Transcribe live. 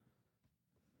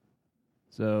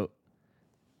So,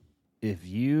 if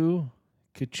you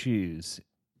could choose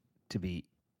to be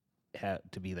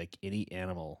like any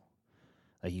animal,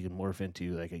 like you can morph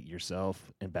into like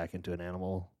yourself and back into an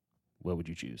animal, what would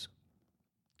you choose?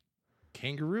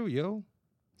 Kangaroo, yo.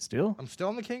 Still? I'm still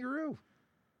on the kangaroo.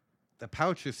 The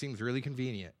pouch just seems really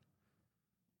convenient.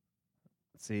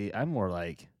 See, I'm more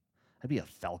like I'd be a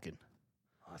falcon.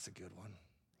 Oh, that's a good one.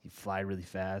 You fly really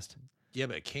fast. Yeah,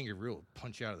 but a kangaroo will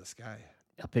punch you out of the sky.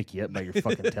 I'll pick you up by your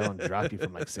fucking tail and drop you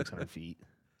from like 600 feet.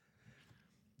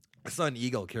 I saw an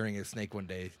eagle carrying a snake one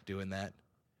day doing that.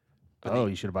 But Oh,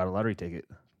 you should have bought a lottery ticket.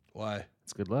 Why?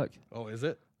 It's good luck. Oh, is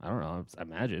it? I don't know. I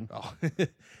imagine. Oh.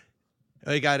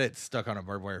 They got it stuck on a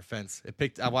barbed wire fence.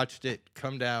 I watched it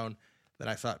come down, then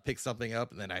I saw it pick something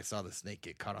up, and then I saw the snake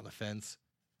get caught on the fence.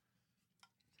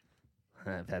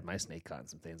 I've had my snake caught in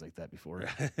some things like that before.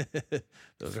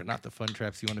 Those are not the fun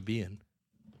traps you want to be in.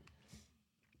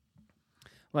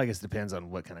 Well, I guess it depends on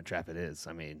what kind of trap it is.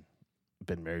 I mean,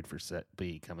 been married for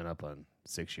be coming up on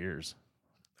 6 years.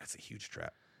 That's a huge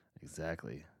trap.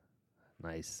 Exactly.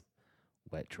 Nice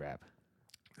wet trap.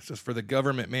 It's just for the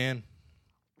government, man.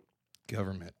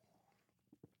 Government.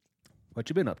 What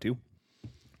you been up to?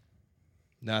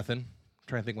 Nothing. I'm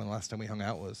trying to think when the last time we hung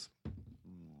out was.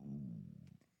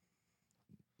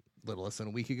 Little less than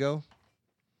a week ago.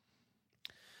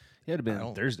 Yeah, it'd have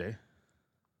been Thursday.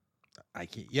 I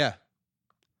can't. Yeah.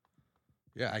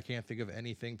 Yeah, I can't think of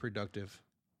anything productive.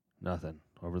 Nothing.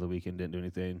 Over the weekend, didn't do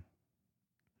anything.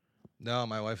 No,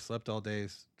 my wife slept all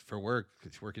days for work.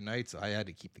 She's working nights. So I had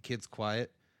to keep the kids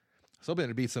quiet. I was hoping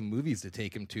there'd be some movies to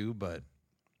take him to, but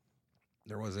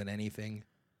there wasn't anything.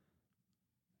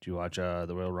 Did you watch the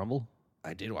Royal Rumble?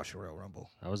 I did watch the Royal Rumble.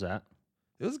 How was that?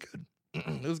 It was good.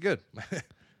 It was good.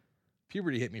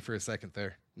 Puberty hit me for a second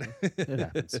there. It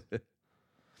happens.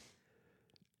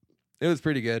 It was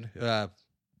pretty good.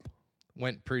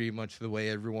 Went pretty much the way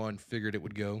everyone figured it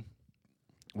would go.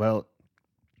 Well,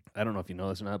 I don't know if you know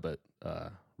this or not, but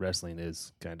wrestling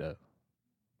is kind of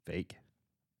fake.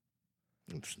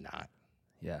 It's not.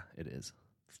 Yeah, it is.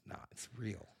 It's not. It's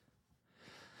real.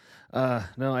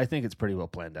 No, I think it's pretty well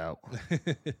planned out.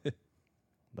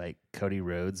 Like Cody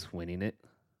Rhodes winning it.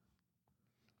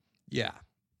 Yeah.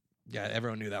 Yeah,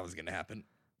 everyone knew that was going to happen.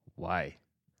 Why?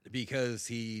 Because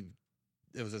it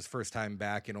was his first time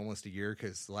back in almost a year,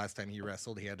 because the last time he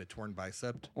wrestled, he had a torn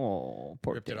bicep. Oh,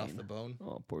 poor Ripped Dane. it off the bone.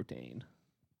 Oh, poor Dane.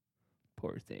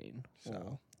 Poor Dane. So.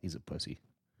 Oh, he's a pussy.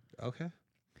 Okay.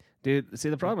 Dude, see,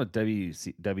 the problem with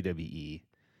WWE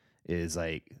is,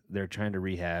 like, they're trying to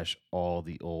rehash all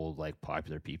the old, like,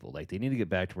 popular people. Like, they need to get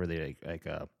back to where they,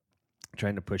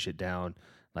 trying to push it down,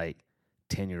 like,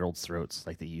 10-year-olds' throats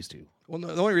like they used to. Well,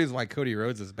 no, the only reason why Cody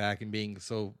Rhodes is back and being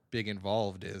so big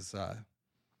involved is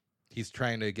he's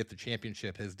trying to get the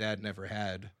championship his dad never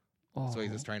had. So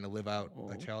he's just trying to live out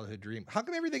a childhood dream. How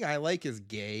come everything I like is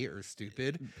gay or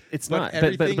stupid? It's but not.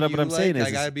 Everything but what I'm saying is,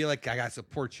 I gotta be like, I gotta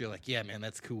support you. Like, yeah, man,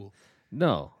 that's cool.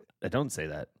 No, I don't say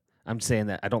that. I'm saying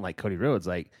that I don't like Cody Rhodes.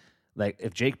 Like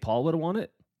if Jake Paul would have won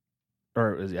it,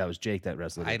 or it was Jake that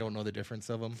wrestled it. I don't know the difference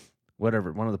of them.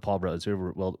 Whatever, one of the Paul brothers,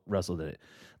 whoever wrestled in it,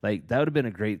 like that would have been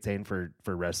a great thing for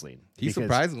wrestling. He's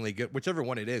surprisingly good. Whichever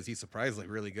one it is, he's surprisingly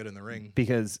really good in the ring.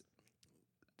 Because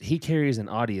he carries an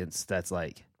audience that's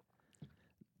like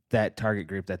that target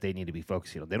group that they need to be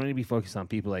focusing on. They don't need to be focused on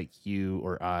people like you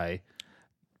or I.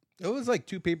 It was like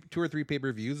two or three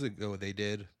pay-per-views ago they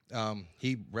did.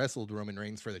 He wrestled Roman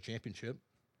Reigns for the championship.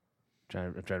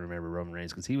 I'm trying to remember Roman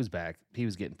Reigns because he was back. He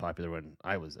was getting popular when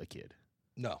I was a kid.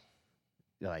 No.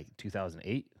 Like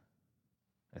 2008.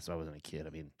 That's why I wasn't a kid. I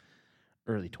mean,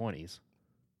 early 20s.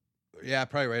 Yeah,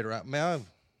 probably right around. Man,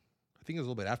 I think it was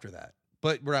a little bit after that,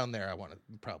 but around there. I want to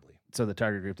probably. So the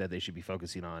target group that they should be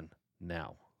focusing on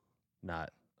now,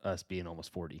 not us being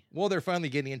almost 40. Well, they're finally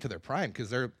getting into their prime because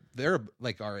they're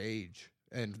like our age,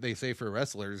 and they say for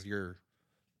wrestlers, your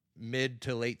mid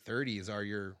to late 30s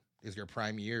is your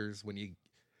prime years when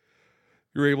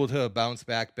you're able to bounce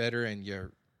back better and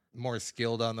you're more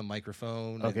skilled on the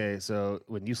microphone. Okay, so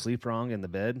when you sleep wrong in the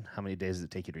bed, how many days does it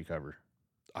take you to recover?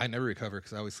 I never recover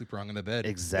because I always sleep wrong in the bed.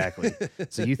 Exactly.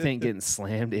 So you think getting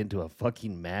slammed into a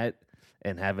fucking mat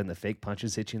and having the fake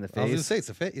punches hit you in the face? I was gonna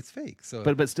say it's fake. So,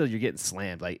 but still, you're getting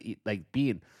slammed. Like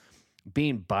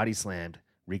being body slammed,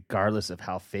 regardless of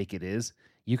how fake it is,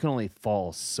 you can only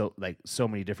fall so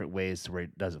many different ways to where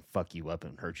it doesn't fuck you up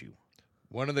and hurt you.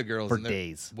 One of the girls for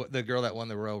days. The girl that won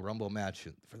the Royal Rumble match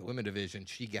for the women division,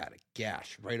 she got a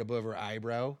gash right above her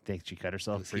eyebrow. Think she cut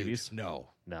herself previous? Huge.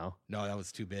 No, that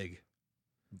was too big.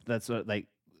 That's what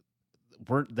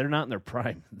they're not in their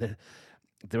prime.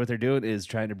 What they're doing is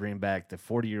trying to bring back the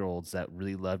 40-year-olds that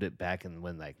really loved it back in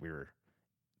when we were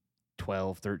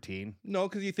 12, 13. No,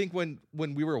 because you think when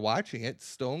we were watching it,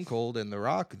 Stone Cold and The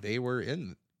Rock, they were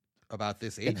in about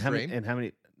this age frame. And how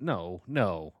many? No.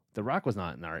 The Rock was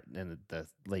not in the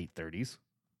late 30s.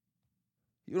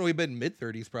 You know, we've been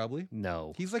mid-30s probably.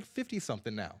 No. He's like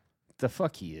 50-something now. The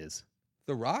fuck he is.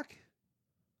 The Rock?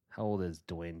 How old is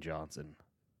Dwayne Johnson?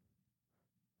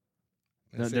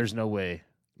 I'm There's no way.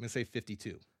 going to say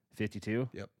 52. 52?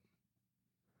 Yep.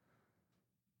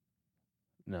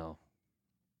 No.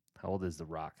 How old is The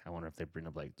Rock? I wonder if they bring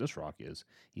up like this Rock is.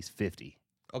 He's 50.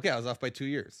 Okay, I was off by 2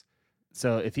 years.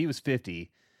 So if he was 50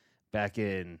 back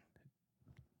in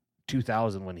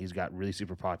 2000 when he's got really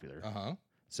super popular. Uh-huh.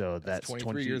 So that's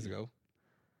 23 years ago.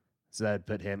 So that'd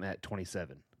put him at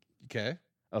 27. Okay.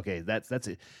 Okay, that's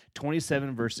it.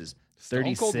 27 versus Stone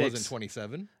 36. Cold wasn't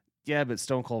 27. Yeah, but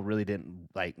Stone Cold really didn't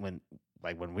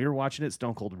when we were watching it,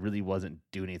 Stone Cold really wasn't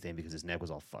doing anything because his neck was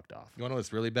all fucked off. You want to know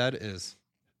what's really bad is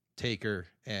Taker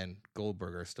and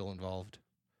Goldberg are still involved.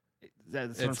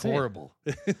 That's what I'm It's saying. horrible.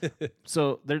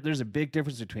 So there's a big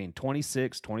difference between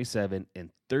 26, 27, and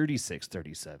 36,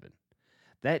 37.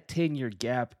 That 10-year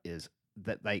gap is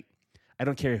that, like, I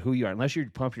don't care who you are. Unless you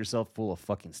pump yourself full of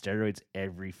fucking steroids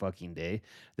every fucking day,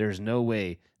 there's no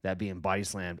way that being body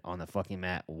slammed on the fucking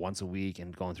mat once a week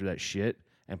and going through that shit,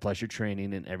 and plus your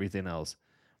training and everything else,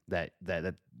 that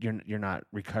you're not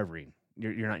recovering.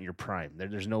 You're not in your prime.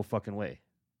 There's no fucking way.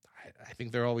 I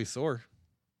think they're always sore.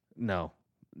 No.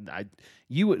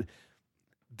 You would.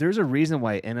 There's a reason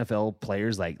why NFL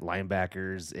players like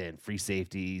linebackers and free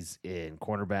safeties and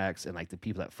cornerbacks and like the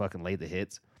people that fucking lay the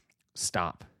hits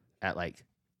stop at like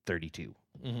 32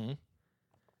 Mm-hmm.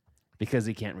 because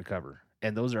they can't recover.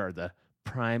 And those are the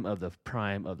prime of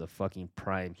the fucking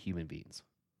prime human beings.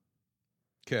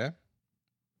 Okay.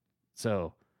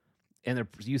 So, and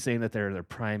you saying that they're their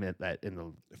prime at that in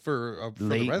the For the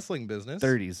late wrestling business.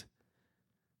 30s.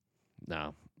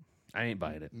 No, I ain't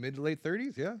buying it. Mid to late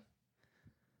 30s, yeah.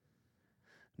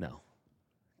 No.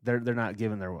 They're not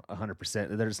giving their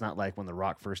 100%. They're just not like when The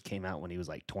Rock first came out when he was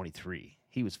like 23.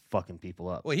 He was fucking people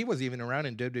up. Well, he wasn't even around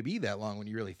in WWE that long when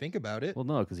you really think about it. Well,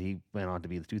 no, because he went on to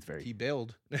be the Tooth Fairy. He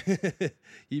bailed.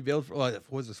 He bailed for,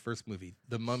 what was his first movie?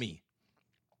 The Mummy.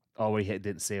 Oh, he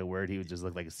didn't say a word. He would just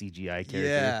look like a CGI character.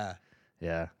 Yeah.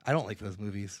 Yeah. I don't like those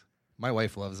movies. My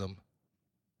wife loves them.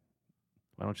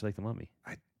 Why don't you like The Mummy?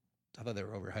 I thought they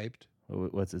were overhyped.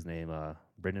 What's his name?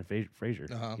 Brendan Fraser.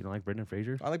 Uh-huh. You don't like Brendan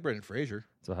Fraser? I like Brendan Fraser.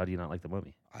 So how do you not like The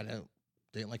Mummy? I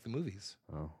didn't like the movies.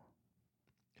 Oh.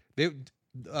 They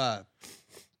what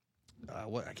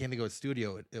I can't think of what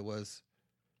studio it was.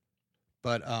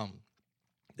 But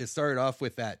it started off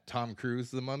with that Tom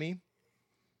Cruise, The Mummy,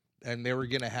 and they were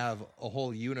gonna have a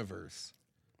whole universe.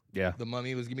 Yeah. The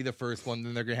Mummy was gonna be the first one,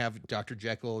 then they're gonna have Dr.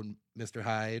 Jekyll and Mr.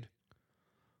 Hyde.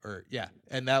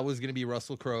 And that was gonna be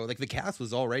Russell Crowe. Like the cast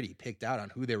was already picked out on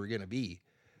who they were gonna be.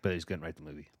 But he's couldn't write the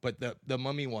movie. But the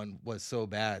Mummy one was so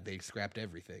bad they scrapped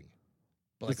everything.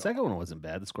 But The second one wasn't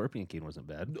bad. The Scorpion King wasn't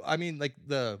bad. I mean, like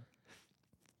the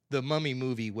Mummy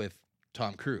movie with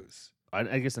Tom Cruise.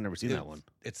 I guess I've never seen that one.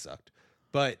 It sucked,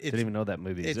 but Didn't even know that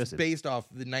movie it's existed. based off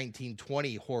the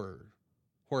 1920 horror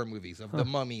movies of the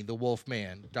Mummy, the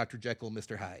Wolfman, Dr. Jekyll,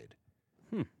 Mr. Hyde.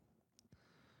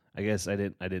 I guess I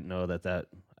didn't know that.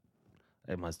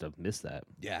 I must have missed that.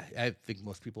 Yeah, I think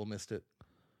most people missed it.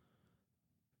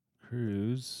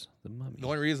 Cruise the Mummy. The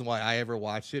only reason why I ever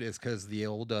watched it is because the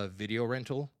old video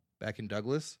rental back in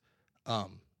Douglas,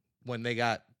 when they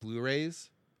got Blu-rays,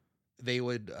 they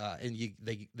would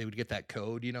they would get that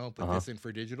code, put this in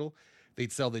for digital.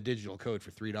 They'd sell the digital code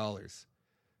for $3.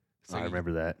 So I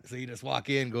remember that. So you just walk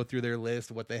in, go through their list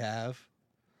of what they have.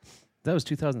 That was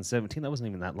 2017. That wasn't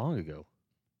even that long ago.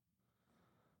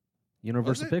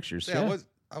 Universal Pictures. Yeah.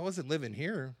 I wasn't living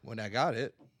here when I got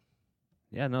it.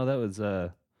 Yeah, no, that was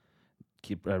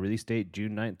release date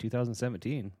June 9th,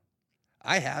 2017.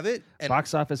 I have it. And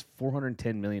Box office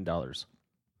 $410 million.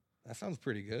 that sounds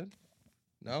pretty good.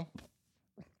 No?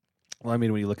 Well, I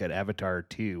mean, when you look at Avatar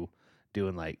 2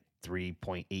 doing like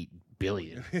 3.8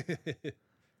 billion.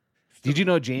 Did you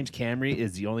know James Cameron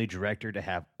is the only director to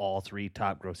have all 3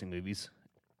 top grossing movies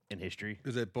in history?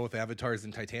 Is it both Avatars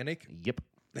and Titanic? Yep.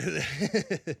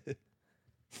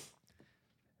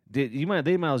 They might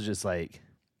as just like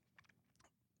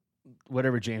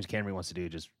whatever James Cameron wants to do,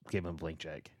 just give him a blank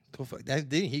check.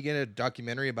 Didn't he get a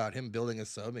documentary about him building a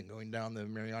sub and going down the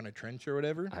Mariana Trench or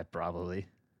whatever?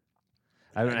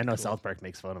 I know South Park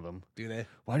makes fun of him. Do they?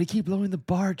 Why do you keep blowing the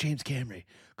bar, James Cameron?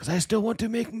 Because I still want to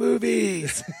make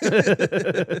movies.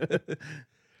 That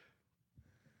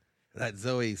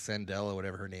Zoe Sandela,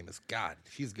 whatever her name is, God,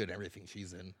 she's good at everything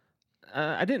she's in.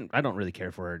 I don't really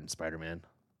care for her in Spider-Man.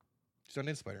 She's not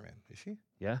in Spider-Man, is she?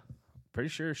 Yeah, pretty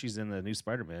sure she's in the new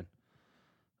Spider-Man.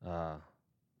 Because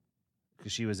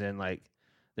she was in like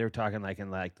they were talking like in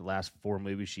like the last 4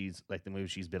 movies the movie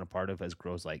she's been a part of has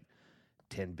grossed like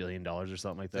 $10 billion or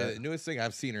something like that. The newest thing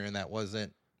I've seen her in that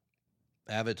wasn't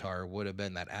Avatar would have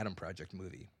been that Adam Project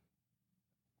movie.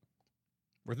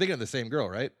 We're thinking of the same girl,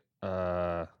 right?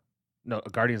 No,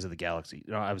 Guardians of the Galaxy.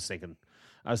 No, I was thinking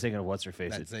of what's her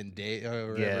face. That's Zendaya,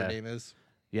 or whatever her name is.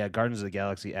 Yeah, Guardians of the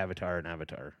Galaxy, Avatar, and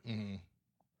Avatar. Mm-hmm.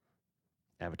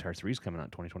 Avatar 3 is coming out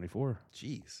in 2024.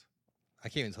 Jeez, I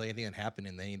can't even tell you anything that happened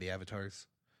in any of the Avatars.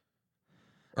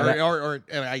 And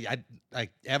I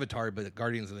Avatar, but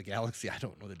Guardians of the Galaxy, I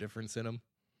don't know the difference in them.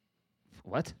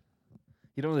 What?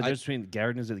 You don't know the difference between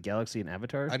Guardians of the Galaxy and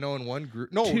Avatar? I know in one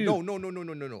group. No.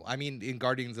 I mean in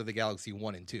Guardians of the Galaxy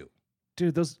 1 and 2.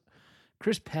 Dude,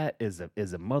 Chris Pratt is a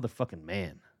motherfucking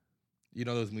man. You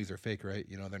know those movies are fake, right?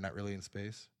 You know they're not really in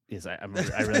space. Yes, I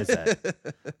realize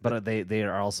that. But they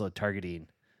are also targeting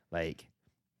like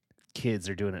kids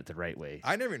are doing it the right way.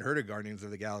 I never even heard of Guardians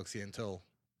of the Galaxy until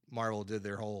Marvel did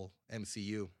their whole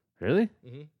MCU. Really?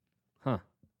 Mm-hmm. Huh.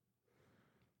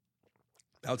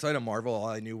 Outside of Marvel, all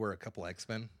I knew were a couple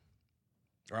X-Men.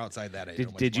 Or outside that, I didn't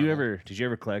know much did you Marvel.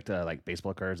 ever collect like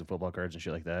baseball cards and football cards and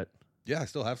shit like that? Yeah, I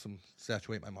still have some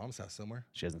statuette at my mom's house somewhere.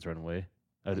 She hasn't thrown away.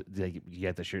 Like, you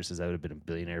got the shirt that says I would have been a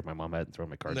billionaire if my mom hadn't thrown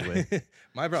my cards away.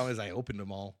 My problem is I opened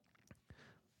them all.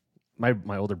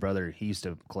 My older brother, he used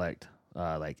to collect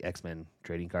like X-Men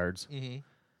trading cards. Mm-hmm.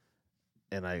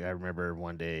 And I remember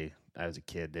one day I was a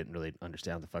kid, didn't really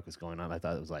understand what the fuck was going on. I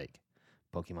thought it was like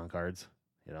Pokemon cards.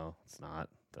 You know, it's not.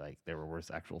 Like they were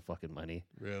worth actual fucking money.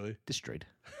 Really? Destroyed.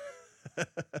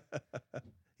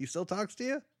 He still talks to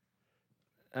you?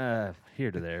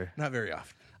 Here to there. Not very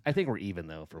often. I think we're even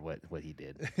though for what he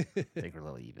did. I think we're a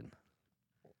little even.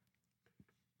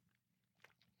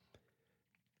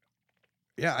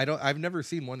 Yeah, I've never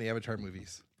seen one of the Avatar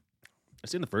movies. I've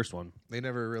seen the first one. They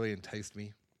never really enticed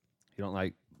me. You don't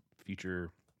like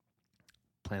future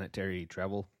planetary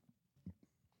travel?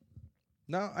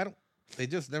 No, I don't. They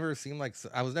just never seemed like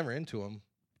I was never into them.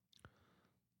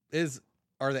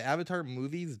 Are the Avatar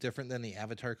movies different than the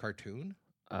Avatar cartoon?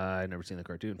 I've never seen the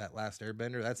cartoon. That Last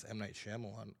Airbender, that's M. Night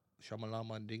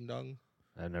Shyamalan Ding Dong.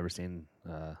 I've never seen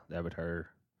the Avatar.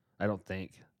 I don't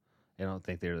think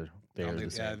they're the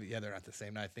same. Yeah, they're not the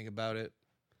same. Now I think about it.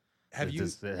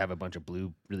 Does they have a bunch of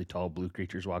really tall blue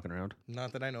creatures walking around?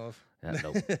 Not that I know of.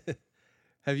 Nope.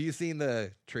 Have you seen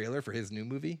the trailer for his new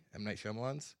movie, M. Night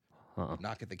Shyamalan's?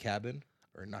 Knock at the Cabin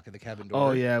or Knock at the Cabin Door?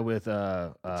 Oh yeah, with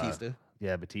Batista.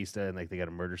 Yeah, Batista, and like they got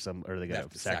to murder they got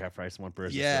to sacrifice one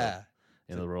person. Yeah,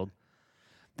 in the world.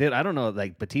 Dude, I don't know.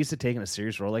 Like Batista taking a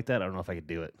serious role like that, I don't know if I could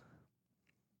do it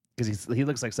because he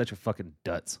looks like such a fucking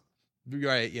dutz.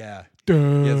 Right? Yeah.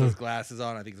 Duh. He has those glasses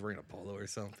on. I think he's wearing a polo or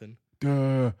something.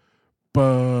 Duh.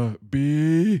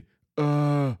 B.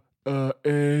 A.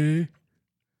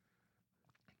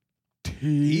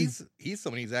 T. He's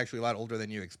someone he's actually a lot older than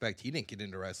you expect. He didn't get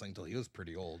into wrestling until he was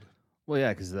pretty old. Well, yeah,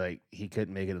 because like he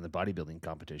couldn't make it in the bodybuilding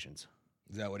competitions.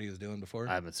 Is that what he was doing before?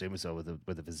 I'm assuming so.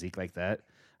 With a physique like that,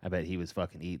 I bet he was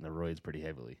fucking eating the roids pretty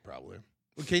heavily. Probably.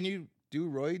 Well, can you do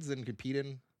roids and compete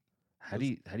in? How do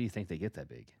you think they get that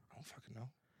big? I don't fucking know.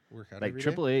 Work out like every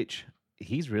Triple day? H.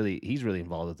 He's really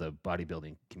involved with the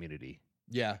bodybuilding community.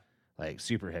 Yeah. Like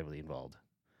super heavily involved,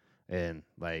 and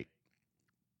like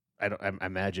I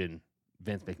imagine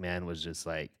Vince McMahon was just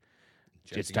like,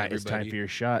 it's time for your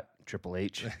shot, Triple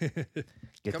H.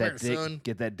 Get Come that here, dick, son.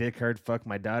 get that dick hard, fuck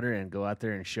my daughter, and go out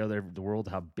there and show the world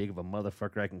how big of a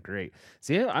motherfucker I can create.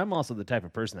 See, I'm also the type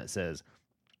of person that says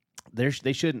they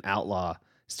shouldn't outlaw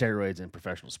steroids in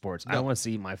professional sports. No. I want to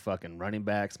see my fucking running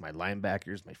backs, my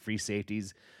linebackers, my free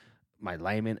safeties, my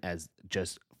linemen as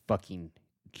just fucking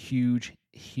huge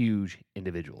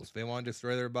individuals. If they want to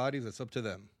destroy their bodies, it's up to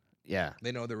them. Yeah,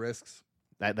 They know the risks.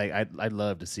 I'd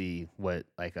love to see what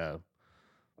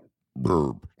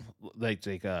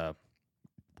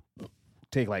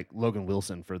take like Logan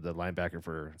Wilson for the linebacker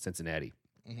for Cincinnati,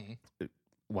 Mm-hmm.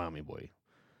 Wyoming boy.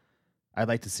 I'd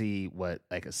like to see what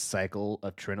like a cycle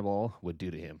of Trinidad would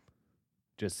do to him.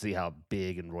 Just see how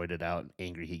big and roided out and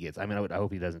angry he gets. I mean, I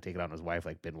hope he doesn't take it out on his wife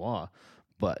like Benoit,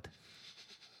 but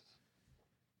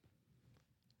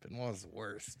Benoit's the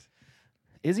worst.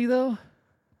 is he though?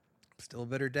 Still a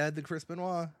better dad than Chris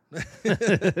Benoit.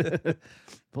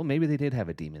 Well, maybe they did have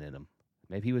a demon in him.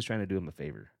 Maybe he was trying to do him a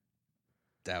favor.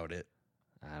 Doubt it.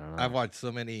 I don't know. I've watched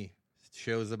so many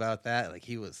shows about that. Like,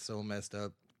 he was so messed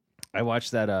up. I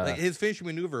watched that. Like, his finishing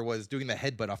maneuver was doing the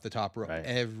headbutt off the top rope Right.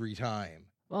 every time.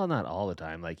 Well, not all the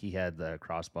time. Like he had the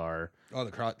crossbar. Oh,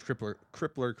 the crippler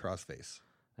crossface.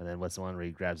 And then what's the one where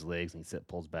he grabs the legs and he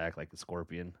pulls back like a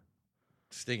scorpion?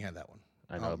 Sting had that one.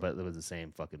 I know, but it was the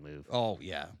same fucking move. Oh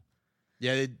yeah,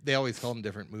 yeah. They always call them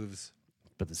different moves.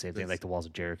 But the same thing, like the Walls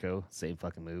of Jericho, same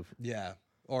fucking move. Yeah,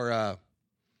 or I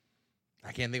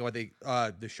can't think what the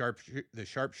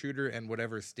sharpshooter and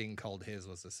whatever Sting called his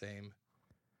was the same.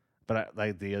 But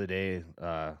like the other day,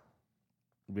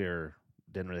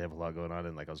 didn't really have a lot going on,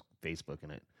 and like I was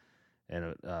Facebooking it,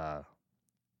 and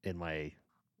in my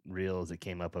reels it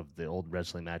came up of the old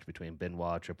wrestling match between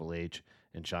Benoit, Triple H,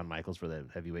 and Shawn Michaels for the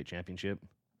heavyweight championship.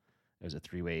 It was a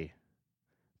 3-way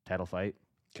title fight.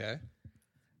 Okay.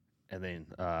 And then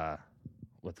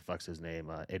what the fuck's his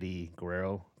name? Eddie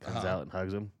Guerrero comes out and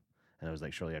hugs him, and it was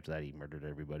like shortly after that he murdered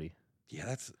everybody. Yeah,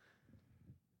 that's.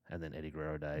 And then Eddie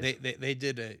Guerrero died. They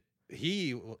did a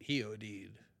he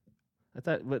OD'd. I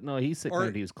thought, but no, he said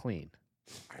he was clean.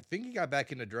 I think he got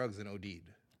back into drugs and OD'd,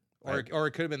 or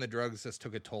it could have been the drugs just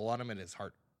took a toll on him and his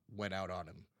heart went out on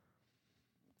him.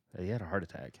 He had a heart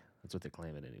attack. That's what they're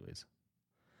claiming, anyways.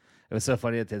 It was so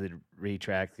funny that they had to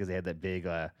retract because they had that big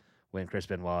when Chris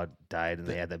Benoit died, and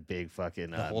they had that big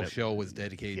fucking the whole show was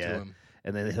dedicated to him.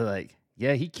 And then they're like,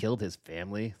 "Yeah, he killed his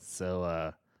family,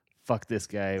 so fuck this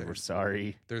guy. We're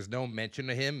sorry." There's no mention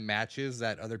of him. Matches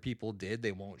that other people did,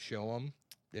 they won't show him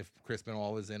if Chris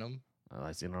Benoit was in them. Well,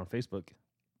 I seen it on Facebook.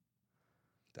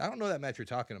 I don't know that match you're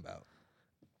talking about.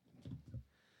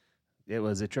 It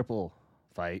was a triple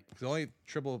fight. The only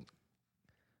triple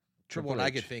one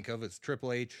I could think of is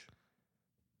Triple H,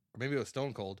 or maybe it was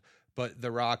Stone Cold, but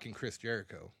The Rock and Chris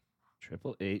Jericho.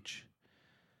 Triple H,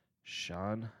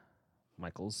 Shawn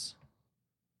Michaels.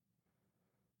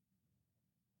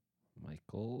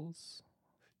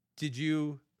 Did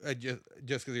you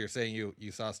just because you're saying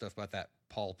you saw stuff about that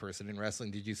Paul person in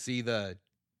wrestling? Did you see the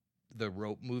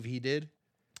rope move he did?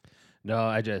 No,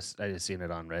 I just seen it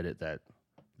on Reddit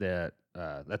that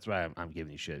that's why I'm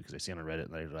giving you shit, because I seen it on Reddit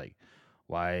and they're like,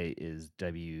 why is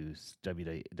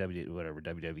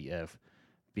WWF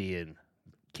being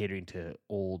catering to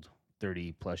old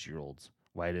 30-plus-year-olds?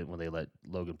 Why didn't when they let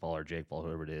Logan Paul or Jake Paul,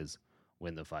 whoever it is,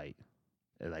 win the fight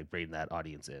and like bring that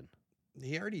audience in?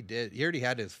 He already did. He already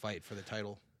had his fight for the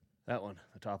title. That one,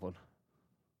 the top one.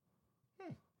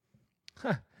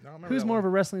 Huh. Who's more of a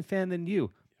wrestling fan than you?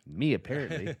 Me,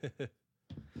 apparently.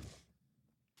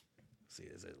 See,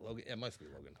 is it Logan? It must be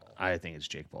Logan Paul. I think it's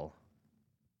Jake Paul.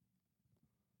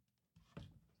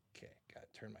 Okay, gotta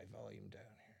turn my volume down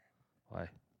here. Why?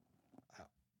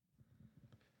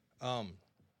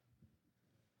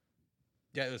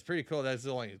 Yeah, it was pretty cool. That's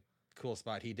the only cool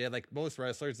spot he did. Like most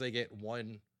wrestlers, they get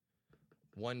one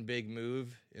big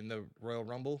move in the Royal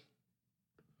Rumble.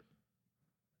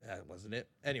 That wasn't it.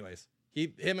 Anyways,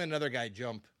 him and another guy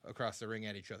jump across the ring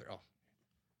at each other. Oh,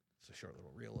 it's a short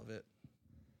little reel of it.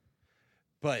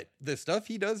 But the stuff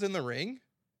he does in the ring,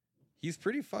 he's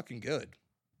pretty fucking good.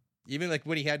 Even like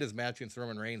when he had his match against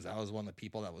Roman Reigns, I was one of the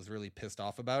people that was really pissed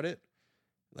off about it.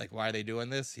 Like, why are they doing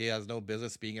this? He has no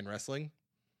business being in wrestling.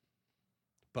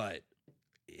 But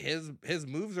his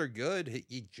moves are good.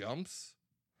 He jumps.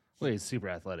 Well, he's super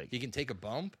athletic. He can take a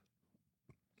bump.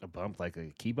 A bump, like a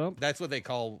key bump? That's what they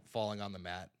call falling on the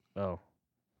mat. Oh.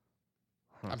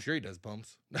 Huh. I'm sure he does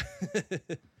bumps. I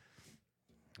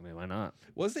mean, why not?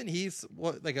 Wasn't he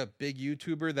like a big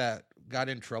YouTuber that got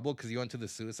in trouble because he went to the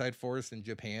Suicide Forest in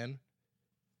Japan?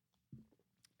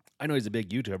 I know he's a big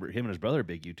YouTuber. Him and his brother are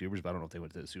big YouTubers, but I don't know if they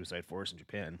went to the Suicide Forest in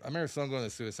Japan. I remember someone going to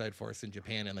the Suicide Forest in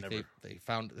Japan, and like they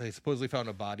supposedly found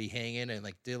a body hanging, and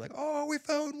like did like, oh, we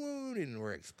found one, and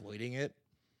we're exploiting it.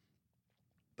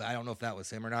 But I don't know if that was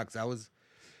him or not, because I was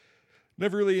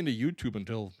never really into YouTube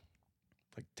until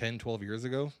like 10, 12 years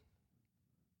ago.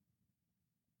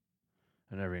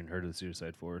 I never even heard of the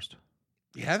Suicide Forest.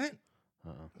 You haven't?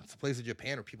 Uh-uh. It's a place in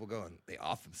Japan where people go and they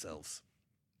off themselves.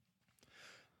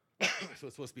 So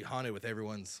it's supposed to be haunted with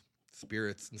everyone's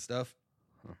spirits and stuff.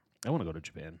 Huh. I want to go to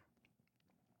Japan.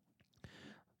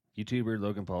 YouTuber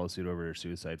Logan Paul sued over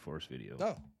Suicide Forest video.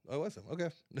 Oh, it wasn't. Okay.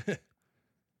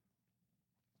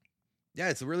 Yeah,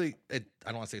 it's a really, I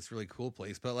don't want to say it's a really cool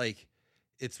place, but like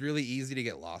it's really easy to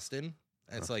get lost in.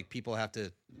 And it's like people have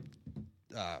to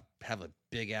have a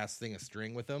big ass thing of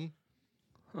string with them.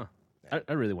 Huh.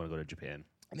 I really want to go to Japan.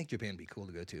 I think Japan would be cool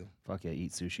to go to. Fuck yeah,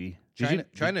 eat sushi.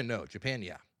 China, no. Japan,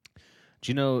 yeah.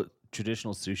 Do you know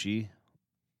traditional sushi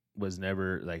was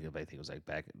never, like, I think it was like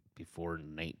back before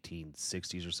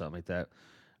 1960s or something like that.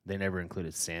 They never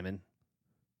included salmon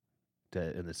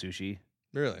in the sushi.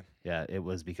 Really? Yeah, it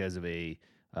was because of a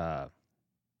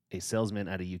salesman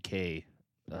out of UK,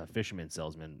 fisherman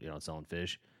salesman, selling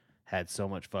fish, had so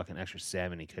much fucking extra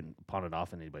salmon he couldn't pawn it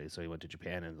off on anybody. So he went to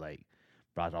Japan and like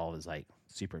brought all his like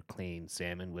super clean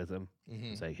salmon with him.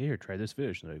 Mhm. It's like, here, try this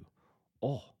fish. And they go,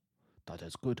 oh, that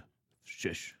is good.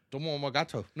 Shush, Tomo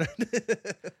Magato.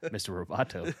 Mr.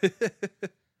 Roboto.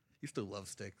 You still love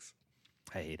sticks.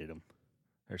 I hated them.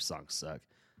 Their songs suck.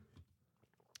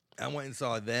 I went and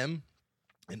saw them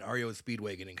and REO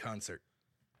Speedwagon in concert.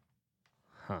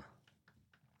 Huh.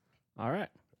 All right.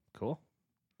 Cool.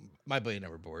 My buddy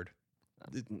never bored.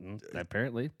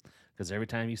 Apparently, because every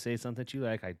time you say something that you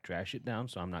like, I trash it down,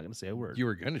 so I'm not going to say a word. You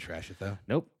were going to trash it, though.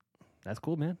 Nope. That's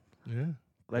cool, man. Yeah.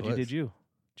 Glad you did you.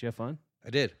 Did you have fun? I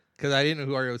did. Because I didn't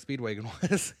know who REO Speedwagon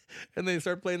was. And they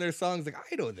started playing their songs. Like,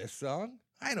 I know this song.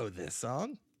 I know this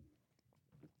song.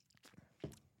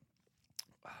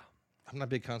 I'm not a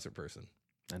big concert person.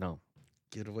 I know.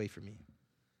 Get away from me.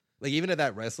 Like, even at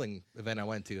that wrestling event I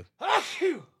went to,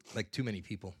 like, too many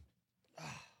people.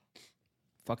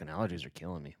 Fucking allergies are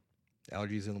killing me.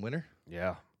 Allergies in the winter?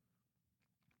 Yeah.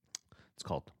 It's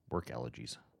called work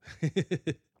allergies.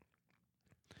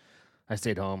 I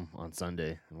stayed home on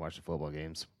Sunday and watched the football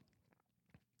games.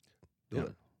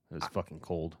 Dude, It was fucking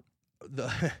cold.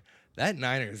 That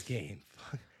Niners game,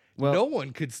 Well, no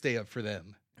one could stay up for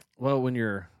them. Well, when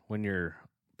you're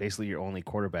basically your only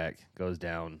quarterback goes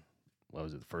down, what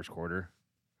was it, the first quarter?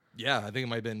 Yeah, I think it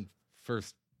might have been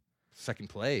second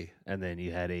play. And then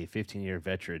you had a 15-year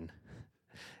veteran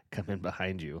come in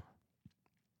behind you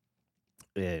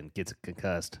and gets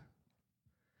concussed.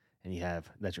 And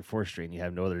that's your fourth string. You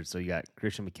have no other. So you got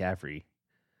Christian McCaffrey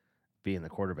being the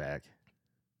quarterback.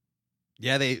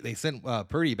 Yeah, they sent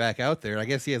Purdy back out there. I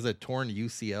guess he has a torn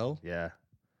UCL. Yeah.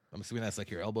 I'm assuming that's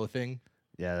like your elbow thing.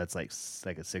 Yeah, that's like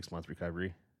a 6-month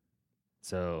recovery.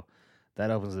 So that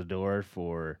opens the door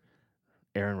for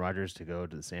Aaron Rodgers to go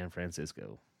to San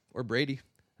Francisco. Or Brady.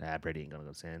 Brady ain't going to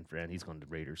go to San Fran. He's going to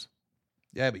the Raiders.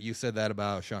 Yeah, but you said that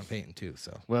about Sean Payton too,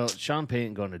 so. Well, Sean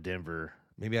Payton going to Denver.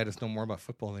 Maybe I just know more about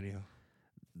football than you.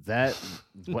 I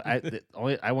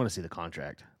want to see the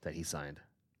contract that he signed.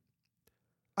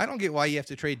 I don't get why you have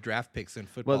to trade draft picks in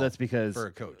football. Well, that's because for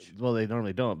a coach. Well, they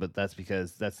normally don't, but that's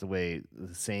because that's the way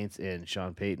the Saints and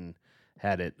Sean Payton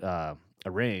had it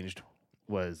arranged.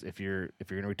 Was if you're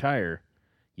going to retire,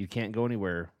 you can't go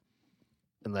anywhere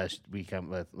unless we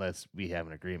have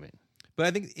an agreement. But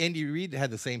I think Andy Reid had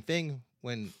the same thing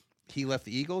when he left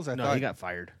the Eagles. I thought he got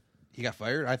fired. He got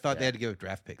fired? I thought they had to give up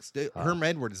draft picks. Herm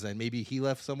Edwards then, maybe he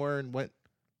left somewhere and went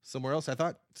somewhere else. I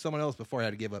thought someone else before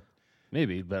had to give up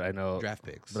maybe, but I know draft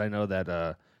picks. But I know that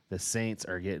the Saints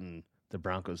are getting the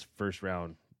Broncos' first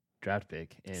round draft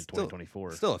pick in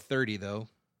 2024. Still a 30 though.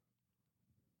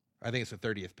 I think it's the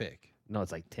 30th pick. No,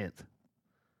 it's like 10th.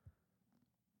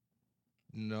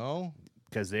 No,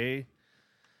 because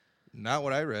not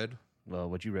what I read. Well,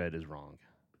 what you read is wrong.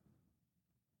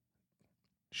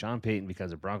 Sean Payton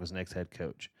becomes the Broncos' next head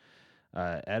coach.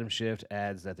 Adam Schiff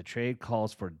adds that the trade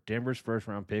calls for Denver's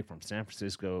first-round pick from San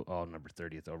Francisco, number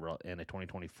 30th overall, and a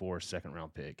 2024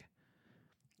 second-round pick.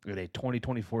 And a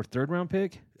 2024 third-round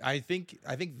pick? I think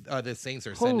the Saints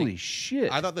are sending... Holy shit.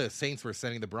 I thought the Saints were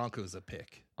sending the Broncos a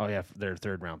pick. Oh, yeah, their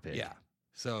third-round pick. Yeah.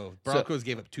 So Broncos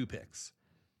gave up 2 picks.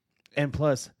 And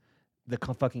plus, the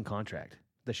fucking contract.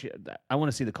 I want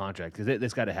to see the contract because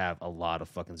it's got to have a lot of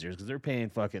fucking zeros because they're paying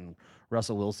fucking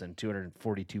Russell Wilson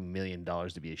 $242 million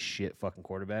to be a shit fucking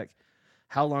quarterback.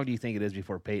 How long do you think it is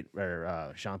before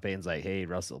Sean Payton's like, hey,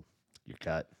 Russell, you're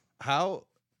cut? How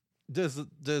does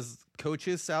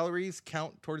coaches' salaries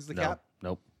count towards the cap?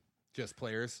 Nope. Just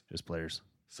players? Just players.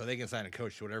 So they can sign a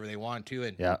coach to whatever they want to.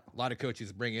 And yeah. A lot of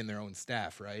coaches bring in their own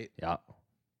staff, right? Yeah.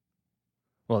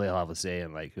 Well, they'll have a say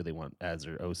in like who they want as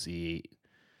their OC.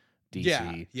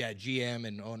 DC. Yeah, GM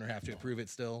and owner have to approve it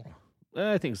still.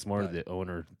 I think it's more the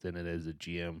owner than it is the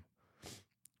GM.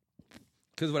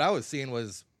 Because what I was seeing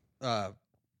was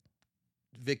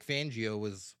Vic Fangio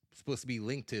was supposed to be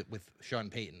linked with Sean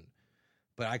Payton,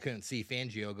 but I couldn't see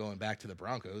Fangio going back to the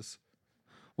Broncos.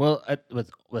 Well,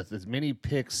 with as many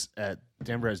picks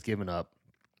Denver has given up,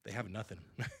 they have nothing.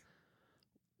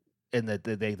 And that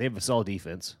they have a solid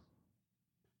defense.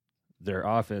 Their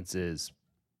offense is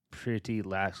pretty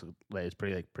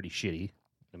pretty shitty.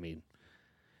 I mean,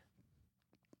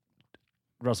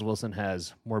 Russell Wilson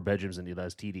has more bedrooms than he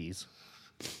does TDs.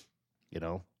 You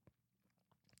know,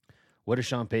 what is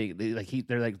Sean Payton?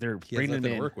 They're bringing him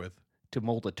in to work with to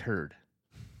mold a turd.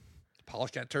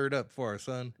 Polish that turd up for our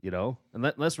son. You know,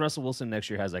 unless Russell Wilson next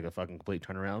year has like a fucking complete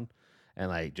turnaround and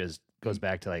like just goes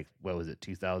back to like what was it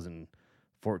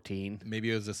 2014?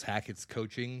 Maybe it was just Hackett's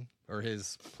coaching or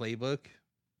his playbook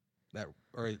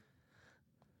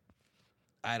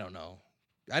I don't know.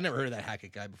 I never heard of that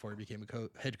Hackett guy before he became a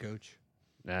head coach.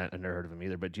 Nah, I never heard of him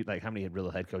either. But how many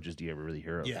real head coaches do you ever really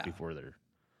hear of before they're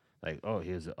Like, oh,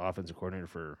 he was the offensive coordinator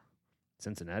for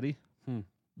Cincinnati.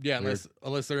 Yeah, Weird.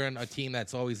 unless they're in a team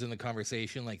that's always in the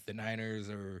conversation, like the Niners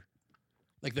or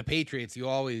like the Patriots. You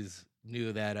always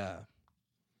knew that.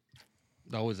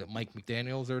 Oh, was it Mike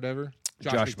McDaniels or whatever?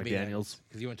 Josh McDaniels.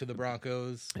 because he went to the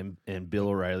Broncos. And Bill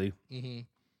O'Reilly. Mm-hmm.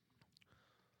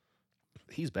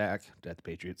 He's back at the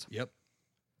Patriots. Yep,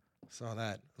 saw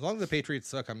that. As long as the Patriots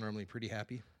suck, I'm normally pretty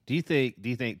happy. Do you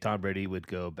think Tom Brady would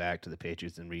go back to the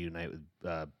Patriots and reunite with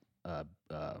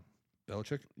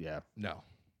Belichick? yeah. No,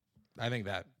 I don't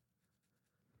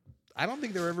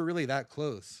think they were ever really that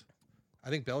close. I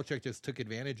think Belichick just took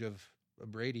advantage of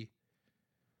Brady.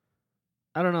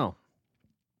 I don't know.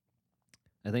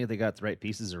 I think if they got the right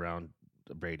pieces around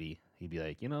Brady, he'd be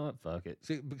like, you know what, fuck it.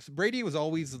 See, because Brady was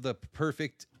always the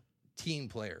perfect team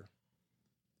player.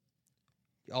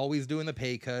 Always doing the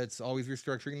pay cuts, always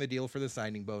restructuring the deal for the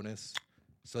signing bonus,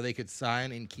 so they could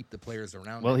sign and keep the players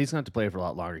around. Well, him. he's not to play for a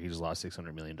lot longer. He just lost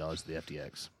 $600 million to the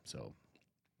FTX. So,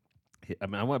 I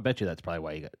mean, I want to bet you that's probably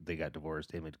why they got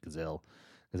divorced, him and Gazelle,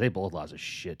 because they both lost a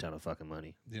shit ton of fucking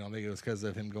money. You don't think it was because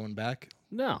of him going back?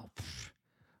 No.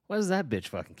 Why does that bitch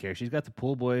fucking care? She's got the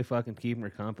pool boy fucking keeping her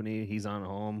company. He's on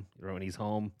home. When he's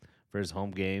home for his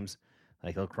home games,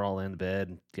 like he'll crawl in the bed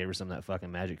and give her some of that fucking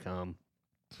magic cum.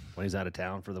 When he's out of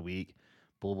town for the week,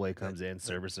 pool boy comes in,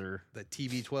 service her. The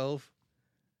TB12?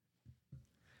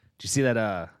 Did you see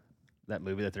that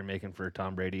movie that they're making for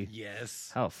Tom Brady?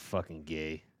 Yes. How fucking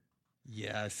gay.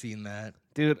 Yeah, I've seen that.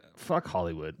 Dude, fuck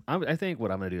Hollywood. I think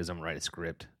what I'm going to do is I'm going to write a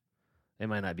script. It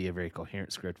might not be a very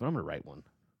coherent script, but I'm going to write one.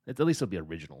 At least it'll be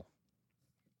original.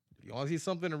 If you want to see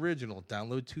something original,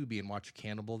 download Tubi and watch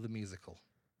Cannibal the Musical.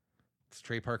 It's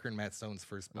Trey Parker and Matt Stone's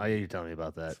first movie. Oh, yeah, you're telling me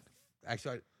about that.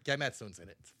 Actually, Matt Stone's in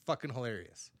it. It's fucking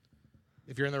hilarious.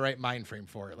 If you're in the right mind frame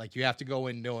for it. Like, you have to go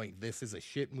in knowing this is a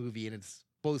shit movie and it's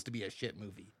supposed to be a shit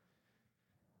movie.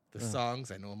 The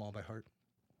songs, I know them all by heart.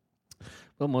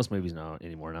 Well, most movies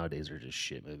nowadays are just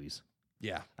shit movies.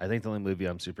 Yeah. I think the only movie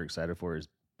I'm super excited for is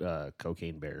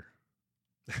Cocaine Bear.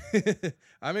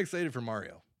 I'm excited for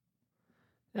Mario.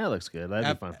 Yeah, it looks good.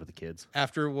 That'd be fun for the kids.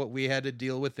 After what we had to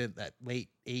deal with in that late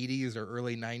 80s or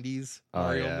early 90s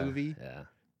Mario movie, Yeah.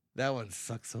 that one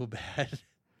sucks so bad.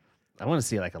 I want to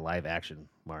see like a live action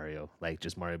Mario. Like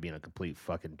just Mario being a complete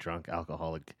fucking drunk,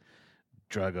 alcoholic,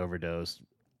 drug overdose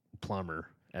plumber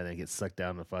and then gets sucked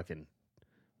down the fucking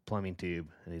plumbing tube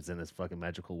and he's in this fucking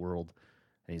magical world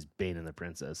and he's baiting the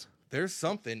princess. There's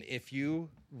something, if you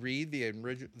read the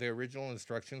original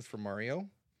instructions for Mario,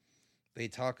 they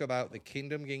talk about the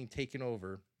kingdom getting taken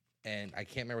over, and I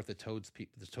can't remember what the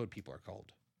Toad people are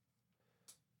called.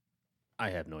 I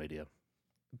have no idea.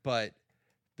 But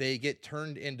they get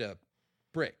turned into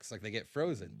bricks, like they get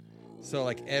frozen. So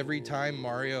like every time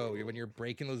Mario, when you're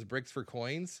breaking those bricks for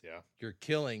coins, you're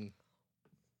killing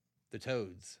the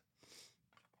Toads.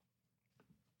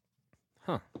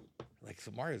 Huh. Like,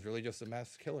 so Mario's really just a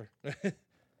mass killer.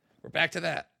 We're back to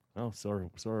that. Oh, so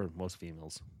are most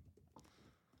females.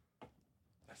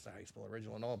 That's not how you spell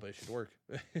original and all, but it should work.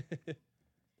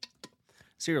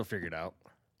 Serial figured out.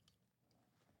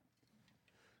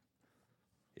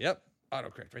 Yep.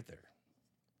 Autocorrect right there.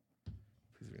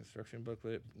 Piece of instruction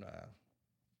booklet. Nah.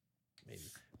 Maybe.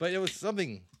 But it was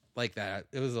something like that.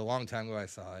 It was a long time ago I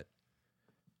saw it.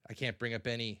 I can't bring up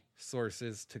any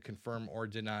sources to confirm or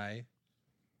deny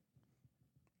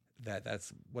that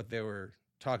that's what they were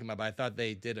talking about. But I thought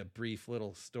they did a brief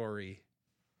little story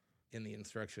in the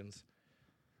instructions.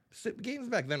 Games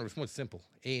back then were somewhat simple.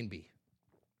 A and B.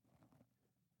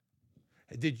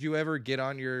 Did you ever get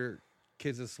on your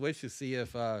kids' Switch to see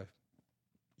if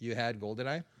you had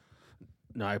GoldenEye?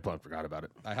 No, I forgot about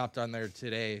it. I hopped on there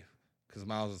today because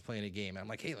Miles was playing a game. I'm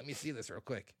like, hey, let me see this real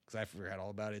quick because I forgot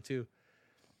all about it too.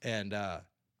 And I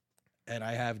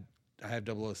have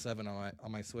 007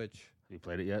 on my Switch. Have you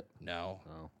played it yet? No.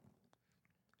 Oh.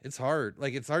 It's hard.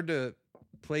 Like, it's hard to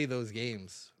play those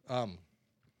games.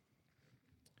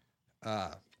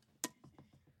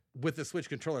 With the Switch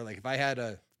controller, like if I had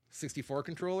a 64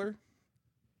 controller,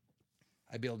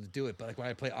 I'd be able to do it. But like when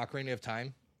I play Ocarina of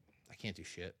Time, I can't do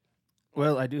shit.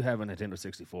 Well, I do have a Nintendo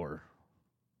 64,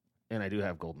 and I do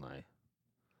have GoldenEye.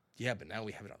 Yeah, but now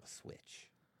we have it on the Switch.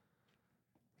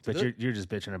 But you're just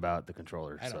bitching about the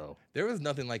controller. So there was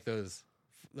nothing like those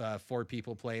 4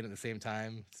 people playing at the same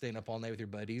time, staying up all night with your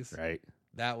buddies. Right.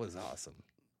 That was awesome.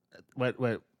 What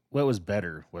was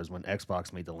better was when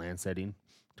Xbox made the LAN setting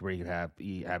to where you could have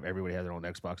everybody have their own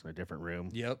Xbox in a different room.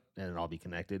 Yep. And it all be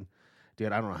connected.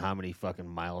 Dude, I don't know how many fucking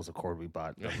miles of cord we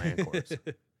bought the LAN cords.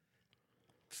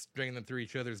 Stringing them through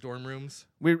each other's dorm rooms.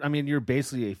 You're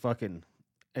basically a fucking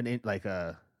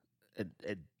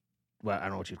well, I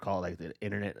don't know what you'd call it, like the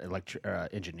internet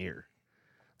engineer.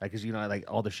 Like, cause like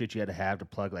all the shit you had to have to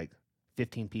plug like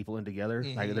 15 people in together.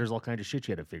 Like, Mhm. there's all kinds of shit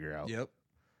you had to figure out. Yep.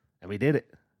 And we did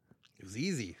it. It was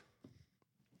easy.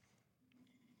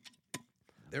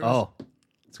 I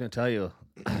was gonna tell you.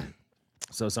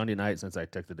 So Sunday night, since I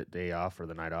took the day off or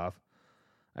the night off,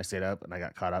 I stayed up and I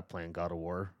got caught up playing God of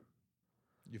War.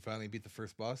 You finally beat the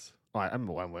first boss? Oh, I'm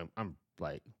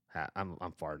like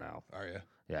I'm far now. Are you?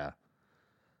 Yeah.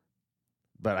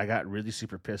 But I got really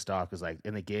super pissed off because like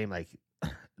in the game, like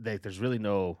there's really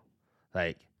no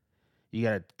like you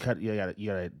gotta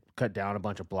cut down a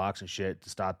bunch of blocks and shit to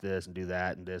stop this and do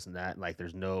that and this and that. And like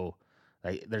there's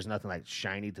nothing like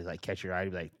shiny to like catch your eye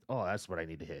to be like, oh, that's what I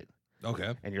need to hit.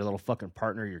 Okay. And your little fucking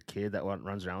partner, your kid that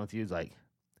runs around with you is like,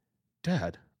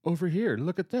 Dad, over here,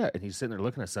 look at that. And he's sitting there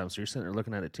looking at something, so you're sitting there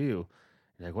looking at it too.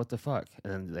 You're like, what the fuck?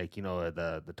 And then like,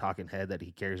 the talking head that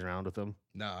he carries around with him.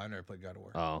 No, I never played God of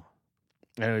War. Oh.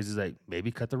 Anyways, he's like, maybe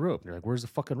cut the rope. And you're like, where's the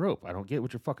fucking rope? I don't get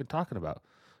what you're fucking talking about.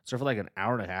 So for like an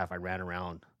hour and a half, I ran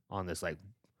around on this like,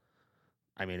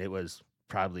 I mean, it was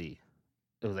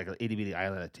like an itty bitty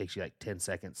island that takes you like 10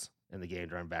 seconds in the game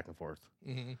to run back and forth.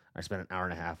 Mm-hmm. I spent an hour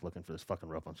and a half looking for this fucking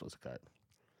rope I'm supposed to cut.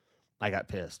 I got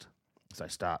pissed, so I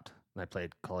stopped and I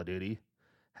played Call of Duty.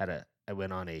 I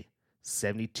went on a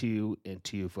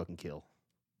 72-2 fucking kill.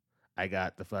 I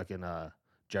got the fucking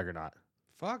Juggernaut.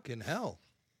 Fucking hell.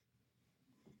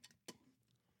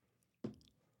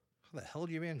 How the hell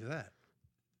did you manage that?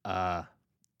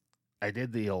 I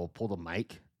did the old pull the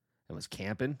mic and was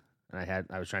camping, and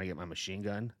I was trying to get my machine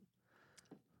gun.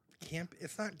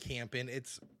 It's not camping.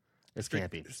 It's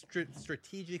camping.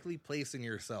 Strategically placing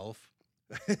yourself.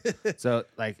 So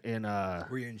like in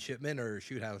Were you in Shipment or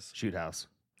Shoot House? Shoot House.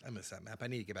 I missed that map. I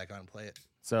need to get back on and play it.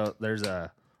 So there's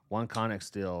one Connex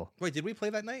still. Wait, did we play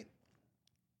that night?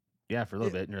 Yeah, for a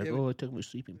little Yeah, bit. And you're yeah, like, oh, I took my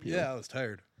sleeping pill. Yeah, I was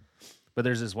tired. But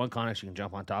there's this one Connex you can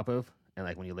jump on top of, and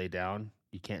like when you lay down,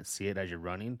 you can't see it as you're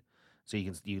running. So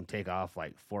you can take off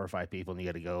like 4 or 5 people, and you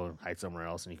got to go and hide somewhere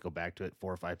else, and you go back to it.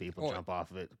 4 or 5 people jump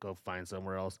off of it, go find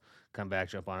somewhere else, come back,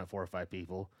 jump on it. 4 or 5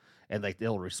 people, and like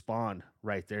they'll respawn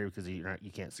right there because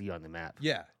you can't see on the map.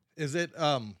 Yeah. Is it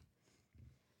the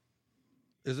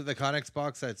Connex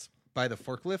box that's by the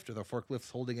forklift, or the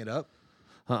forklift's holding it up?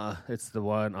 It's the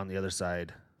one on the other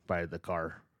side by the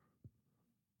car.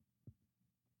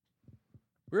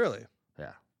 Really?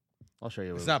 Yeah, I'll show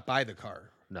you. It's not by the car.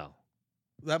 No,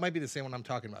 That might be the same one I'm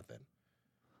talking about then.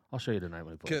 I'll show you tonight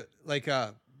when we play. Like,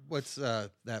 what's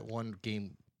that one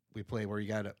game we play where you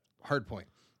got a hard point?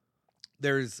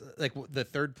 There's like the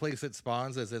third place it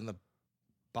spawns is in the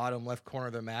bottom left corner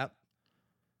of the map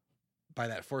by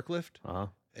that forklift,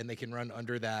 and they can run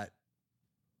under that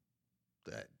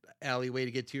alleyway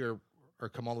to get to you, or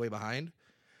come all the way behind.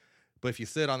 But if you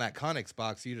sit on that Connex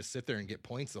box, you just sit there and get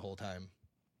points the whole time.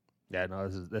 Yeah, no,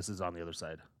 this is on the other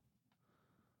side.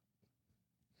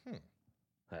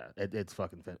 Yeah,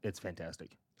 it's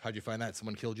fantastic. How'd you find that?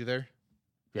 Someone killed you there?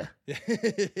 Yeah. Yeah.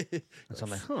 So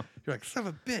I'm like, huh. You're like, son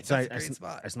of a bitch. So That's a great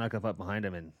spot. I snuck up behind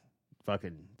them and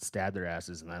fucking stabbed their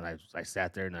asses, and then I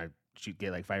sat there and I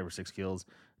get like 5 or 6 kills,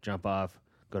 jump off,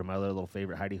 go to my other little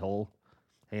favorite hidey hole,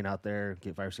 hang out there,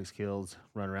 get 5 or 6 kills,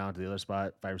 run around to the other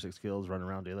spot, 5 or 6 kills, run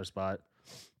around to the other spot.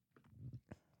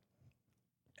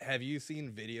 Have you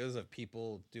seen videos of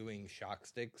people doing shock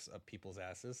sticks up people's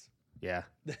asses? Yeah.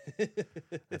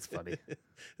 That's funny.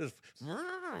 Just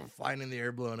flying in the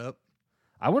air, blowing up.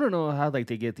 I want to know how like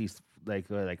they get these like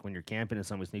when you're camping and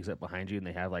somebody sneaks up behind you and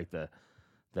they have like the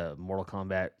Mortal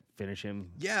Kombat finish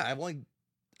him. Yeah, I've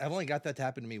only got that to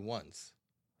happen to me once.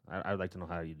 I'd like to know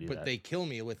how you do that. But they kill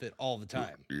me with it all the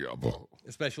time. Yeah, bro.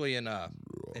 Especially in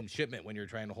Shipment when you're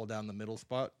trying to hold down the middle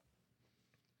spot.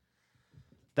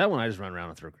 That one I just run around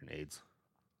and throw grenades.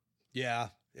 Yeah,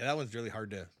 that one's really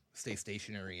hard to stay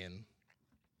stationary in.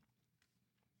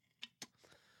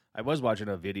 I was watching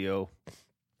a video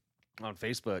on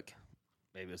Facebook.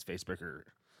 Maybe it was Facebook or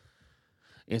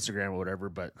Instagram or whatever,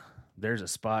 but there's a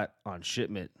spot on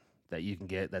Shipment that you can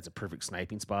get that's a perfect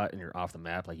sniping spot, and you're off the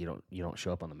map. Like you don't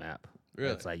show up on the map.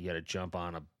 Really? It's like you got to jump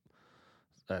on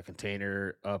a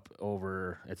container up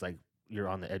over. It's like you're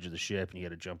on the edge of the ship, and you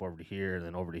got to jump over to here and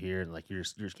then over to here, and like you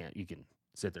just can't. You can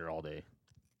sit there all day.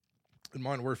 In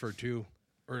Modern Warfare 2,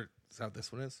 or is that what this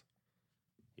one is?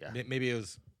 Yeah. Maybe it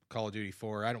was Call of Duty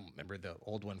 4. I don't remember the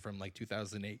old one from like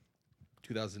 2008,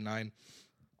 2009.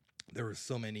 There were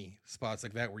so many spots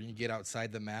like that where you get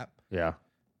outside the map. Yeah.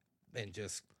 And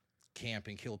just camp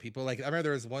and kill people. Like I remember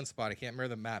there was one spot, I can't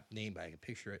remember the map name, but I can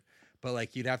picture it. But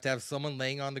like you'd have to have someone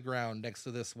laying on the ground next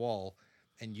to this wall,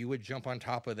 and you would jump on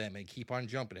top of them and keep on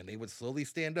jumping, and they would slowly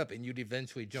stand up, and you'd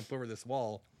eventually jump over this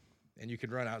wall and you can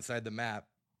run outside the map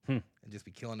Hmm. and just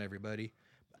be killing everybody.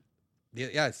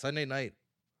 Yeah, Sunday night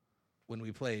when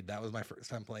we played, that was my first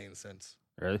time playing since.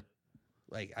 Really?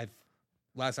 Like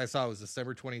last I saw was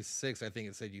December 26th. I think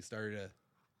it said you started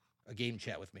a game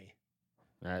chat with me.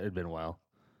 It'd been a while.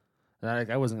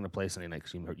 I wasn't going to play Sunday night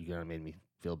because you kind of made me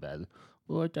feel bad.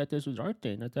 Well, I thought this was our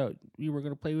thing. I thought you were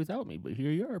going to play without me, but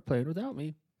here you are playing without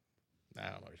me. I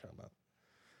don't know what you're talking about.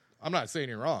 I'm not saying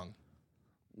you're wrong.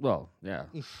 Well, yeah.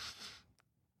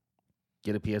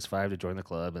 Get a PS5 to join the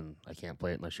club, and I can't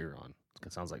play it unless you're on.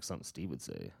 It sounds like something Steve would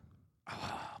say.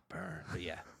 Oh, burn. But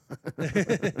yeah.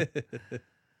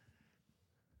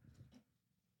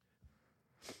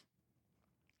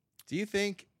 Do you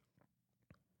think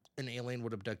an alien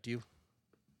would abduct you?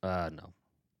 No.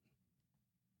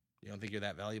 You don't think you're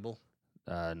that valuable?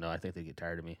 No, I think they'd get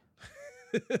tired of me.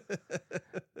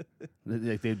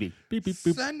 They'd be beep, beep,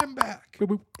 boop. Send him back.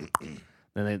 Boop, boop.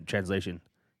 Then translation,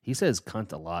 he says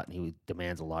cunt a lot, and he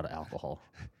demands a lot of alcohol.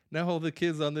 Now all the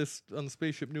kids on the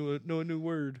spaceship know a new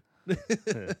word.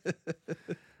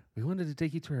 We wanted to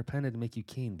take you to our planet to make you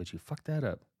keen, but you fucked that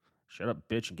up. Shut up,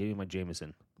 bitch, and give me my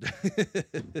Jameson.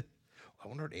 I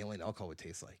wonder what alien alcohol would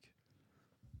taste like.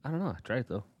 I don't know. Try it,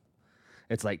 though.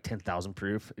 It's like 10,000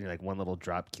 proof, and like one little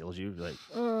drop kills you. You're like,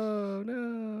 oh,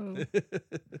 no.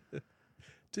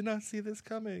 Did not see this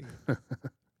coming. I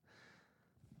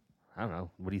don't know.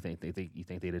 What do you think? You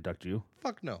think they'd abduct you?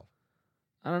 Fuck no.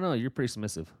 I don't know. You're pretty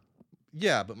submissive.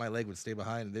 Yeah, but my leg would stay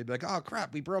behind, and they'd be like, "Oh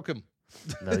crap, we broke him."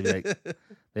 No, they'd be like,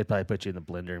 they'd probably put you in the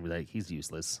blender and be like, he's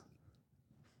useless.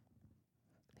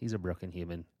 He's a broken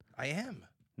human. I am.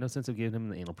 No sense of giving him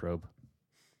the anal probe.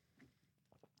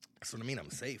 That's what I mean. I'm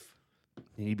safe.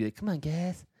 And you'd be like, come on,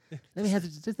 guys. Let me have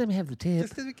the tip.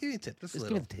 Just give me a tip. Just a Just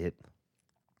little. give me the tip.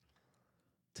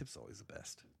 Tip's always the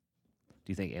best.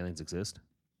 Do you think aliens exist?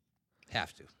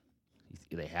 Have to.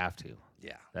 They have to.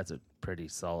 Yeah. That's a pretty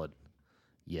solid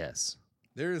yes.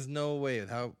 There is no way with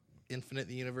how infinite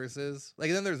the universe is.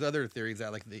 Like, then there's other theories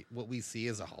that like what we see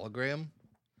is a hologram.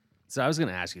 So I was going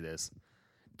to ask you this.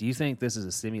 Do you think this is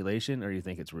a simulation or do you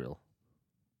think it's real?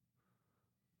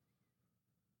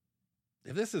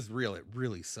 If this is real, it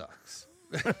really sucks.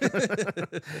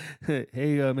 Hey,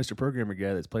 Mr. Programmer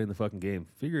guy that's playing the fucking game,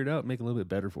 figure it out and make it a little bit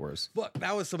better for us. Look,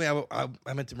 that was something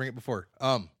I meant to bring it before.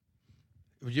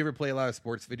 Would you ever play a lot of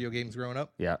sports video games growing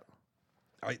up? Yeah.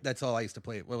 That's all I used to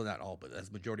play. Well, not all, but that's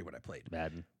the majority of what I played.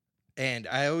 Madden. And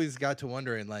I always got to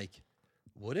wondering, like,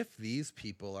 what if these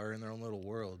people are in their own little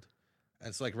world? And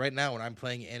it's like right now when I'm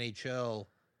playing NHL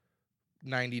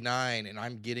 99 and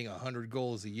I'm getting 100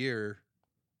 goals a year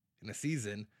in a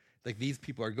season, like these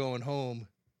people are going home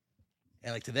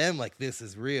and like to them, like this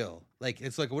is real. Like,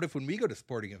 it's like, what if when we go to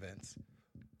sporting events,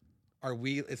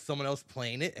 is someone else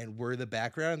playing it and we're the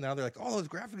background? And now they're like, oh, those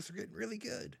graphics are getting really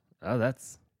good. Oh,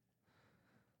 that's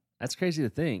crazy to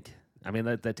think. I mean,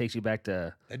 that takes you back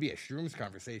to... That'd be a shrooms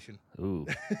conversation. Ooh.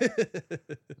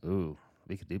 Ooh.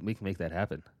 We can make that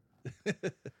happen.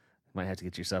 Might have to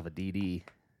get yourself a DD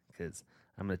because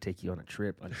I'm going to take you on a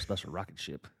trip on your special rocket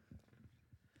ship.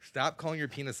 Stop calling your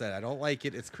penis that. I don't like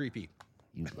it. It's creepy.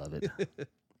 You love it.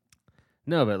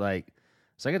 No, but like,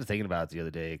 so I got to thinking about it the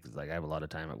other day because like I have a lot of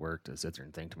time at work to sit there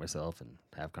and think to myself and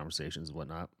have conversations and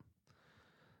whatnot.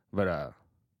 But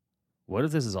what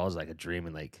if this is always like a dream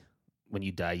and like when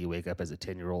you die you wake up as a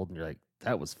 10-year-old and you're like,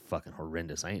 that was fucking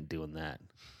horrendous. I ain't doing that.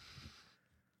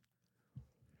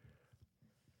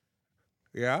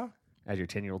 Yeah? As your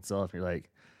 10-year-old self, you're like,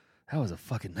 that was a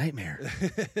fucking nightmare.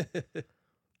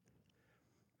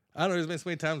 I don't know. There's been so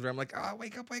many times where I'm like, oh,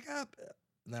 wake up.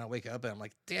 And then I wake up and I'm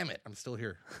like, damn it, I'm still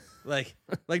here. like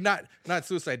not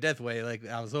suicide death way. Like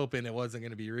I was hoping it wasn't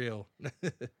going to be real.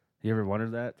 You ever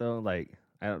wondered that though? Like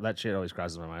that shit always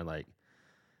crosses my mind. Like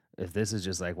if this is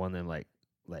just like one of them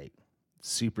like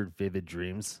super vivid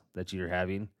dreams that you're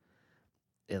having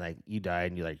and like you die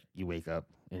and you wake up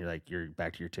and you're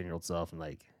back to your 10-year-old self and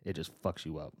like it just fucks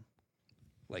you up.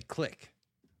 Like Click.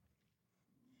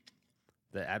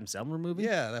 The Adam Sandler movie?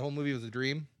 Yeah, that whole movie was a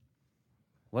dream.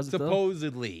 Was it though?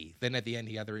 Supposedly. Then at the end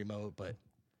he got the remote, but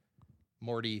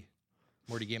Morty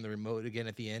gave him the remote again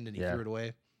at the end and he threw it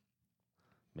away.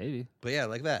 Maybe. But yeah,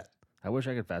 like that. I wish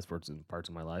I could fast forward some parts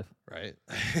of my life. Right.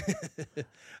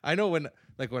 I know when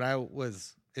I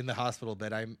was in the hospital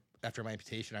bed, after my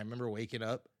amputation, I remember waking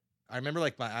up. I remember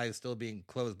like my eyes still being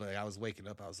closed, but I was waking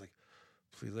up. I was like,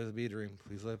 please let it be a dream.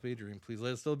 Please let it be a dream. Please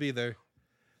let it still be there.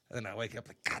 And then I wake up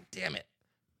like, God damn it.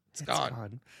 It's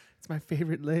gone. It's my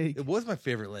favorite leg. It was my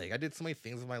favorite leg. I did so many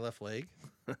things with my left leg.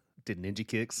 Did ninja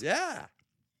kicks. Yeah.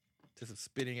 Did some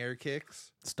spinning air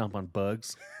kicks. Stomp on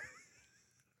bugs.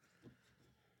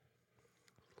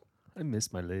 I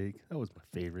missed my leg. That was my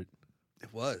favorite.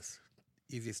 It was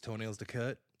easiest toenails to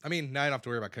cut. I mean, now I don't have to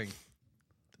worry about cutting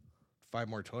 5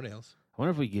 more toenails. I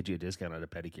wonder if we could get you a discount on a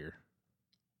pedicure.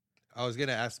 I was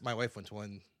gonna ask my wife went to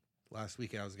one last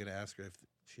week, and I was gonna ask her if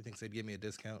she thinks they'd give me a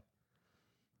discount.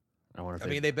 I wonder if I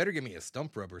mean, they better give me a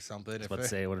stump rub or something. let's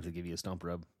say, what if they give you a stump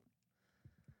rub?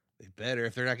 They better.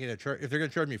 If they're not gonna if they're gonna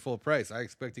charge me full price, I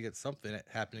expect to get something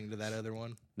happening to that other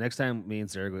one. Next time me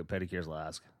and Sarah go get pedicures, I'll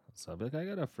ask. So I'll be like, I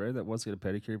got a friend that wants to get a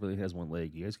pedicure, but he has one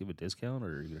leg. Do you guys give a discount,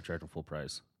 or are you going to charge him full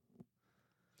price?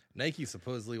 Nike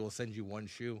supposedly will send you one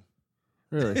shoe.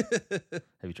 Really? Have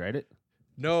you tried it?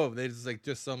 No, they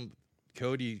just some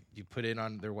code you put in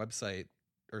on their website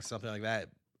or something like that.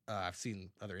 I've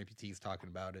seen other amputees talking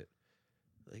about it.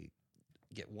 Like,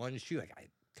 get one shoe. Like, I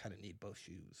kind of need both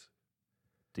shoes.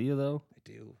 Do you, though? I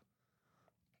do.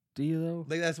 Do you, though?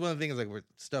 Like, that's one of the things, like, with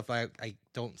stuff I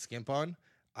don't skimp on.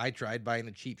 I tried buying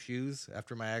the cheap shoes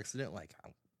after my accident. Like,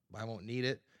 I won't need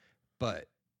it. But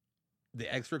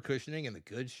the extra cushioning and the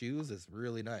good shoes is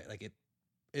really nice. Like,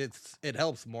 it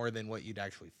helps more than what you'd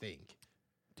actually think.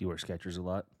 Do you wear Skechers a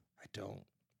lot? I don't.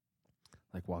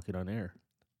 Like walking on air?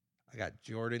 I got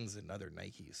Jordans and other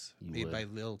Nikes You made would. by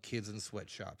little kids in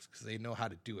sweatshops because they know how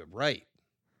to do it right.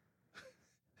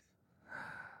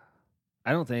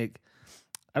 I don't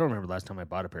remember the last time I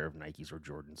bought a pair of Nikes or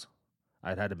Jordans.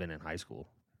 I'd had to been in high school.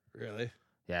 Really?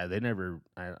 Yeah, they never,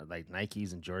 like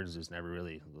Nikes and Jordans just never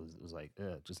really, it was like,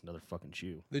 just another fucking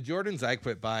shoe. The Jordans I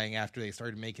quit buying after they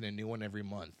started making a new one every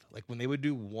month. Like when they would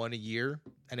do one a year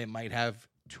and it might have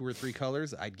 2 or 3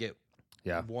 colors, I'd get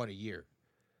one a year.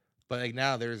 But like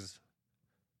now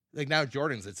now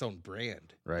Jordan's its own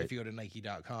brand. Right. If you go to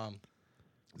Nike.com,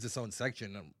 it's its own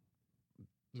section.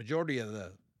 Majority of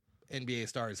the NBA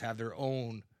stars have their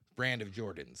own brand of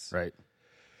Jordans. Right.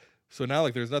 So now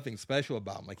like there's nothing special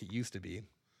about them like it used to be.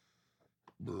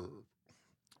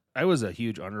 I was a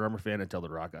huge Under Armour fan until The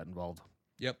Rock got involved.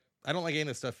 Yep. I don't like any of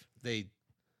the stuff they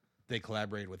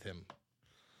collaborated with him.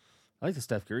 I like the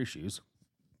Steph Curry shoes.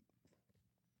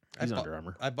 He's I Under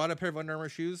Armour. I bought a pair of Under Armour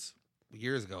shoes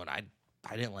years ago, and I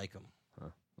didn't like them. Huh.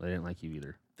 They didn't like you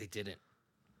either. They didn't.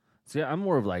 See, I'm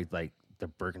more of like the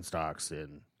Birkenstocks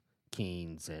and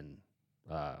Keens and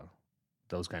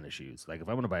those kind of shoes. Like if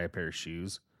I'm going to buy a pair of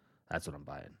shoes, that's what I'm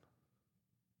buying.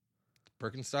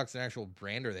 Birkenstock's an actual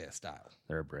brand, or are they a style?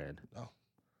 They're a brand. Oh.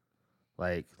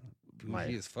 Like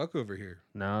Bougie as fuck over here.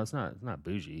 No, it's not. It's not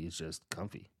bougie. It's just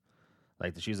comfy.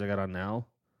 Like the shoes I got on now,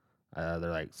 they're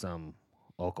like some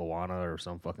Okawana or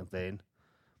some fucking thing.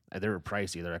 They were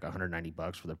pricey. They're like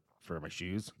 $190 for my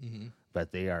shoes,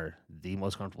 but they are the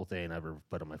most comfortable thing I ever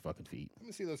put on my fucking feet. Let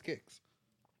me see those kicks.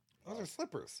 Those are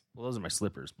slippers. Well, those are my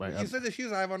slippers. But You said the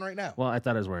shoes I have on right now. well, I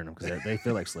thought I was wearing them because they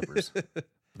feel like slippers.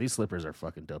 But these slippers are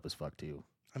fucking dope as fuck too.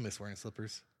 I miss wearing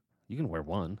slippers. You can wear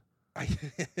one. I'm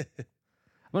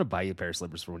gonna buy you a pair of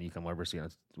slippers for when you come over. So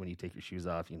when you take your shoes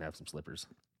off, you can have some slippers.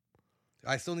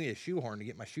 I still need a shoehorn to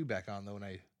get my shoe back on though when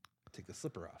I take the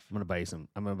slipper off. I'm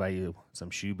gonna buy you some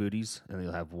shoe booties, and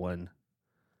you'll have one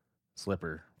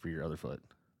slipper for your other foot.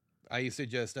 I used to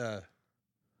just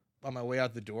on my way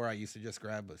out the door, I used to just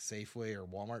grab a Safeway or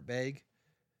Walmart bag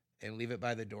and leave it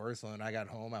by the door. So when I got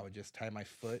home, I would just tie my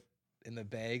foot in the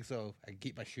bag so I could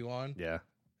keep my shoe on. Yeah,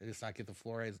 and just not get the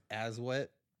floor as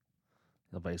wet.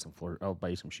 I'll buy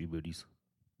you some shoe booties.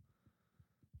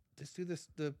 Just do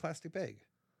the plastic bag.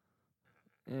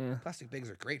 Yeah, Plastic bags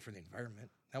are great for the environment.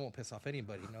 That won't piss off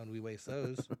anybody knowing we waste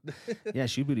those. yeah.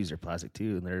 Shoe booties are plastic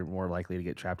too, and they're more likely to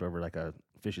get trapped over like a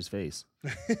fish's face.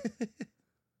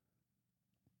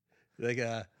 Like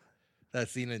that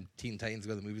scene in Teen Titans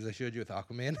Go, the movies I showed you with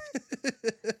Aquaman.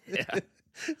 Yeah.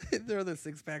 Throw the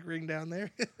 6-pack ring down there.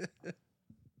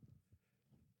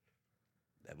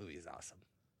 That movie is awesome.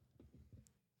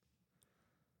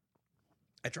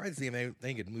 I tried to see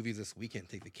anything good movies this weekend.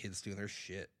 Take the kids to, and they're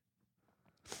shit.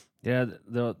 Yeah,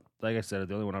 like I said,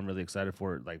 the only one I'm really excited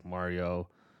for, like Mario,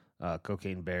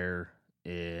 Cocaine Bear,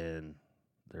 and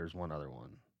there's one other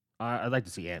one. I'd like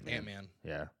to see Ant-Man. Ant-Man.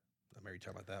 Yeah. I'm already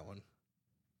talking about that one.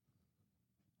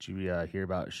 Did you hear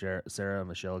about Sarah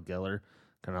Michelle Gellar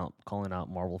calling out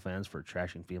Marvel fans for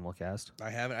trashing female cast? I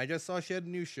haven't. I just saw she had a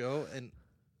new show, and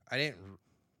I didn't.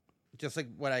 Just like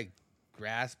what I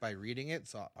grasped by reading it,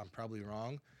 so I'm probably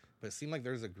wrong, but it seemed like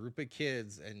there's a group of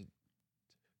kids, and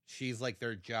she's like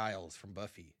their Giles from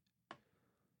Buffy,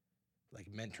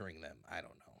 like mentoring them. I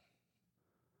don't know.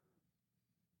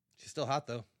 She's still hot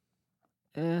though.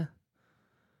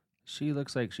 She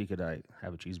looks like she could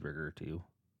have a cheeseburger or two.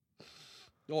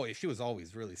 Oh, yeah, she was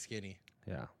always really skinny.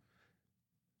 Yeah.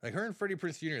 Like her and Freddie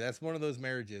Prinze Jr., that's one of those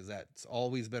marriages that's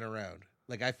always been around.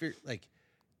 Like I fear, like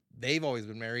they've always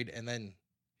been married, and then you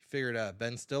figured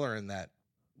Ben Stiller and that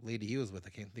lady he was with, I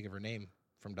can't think of her name,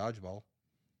 from Dodgeball.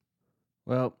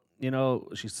 Well,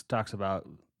 she talks about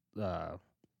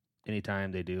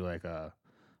anytime they do like a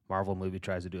Marvel movie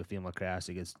tries to do a female cast,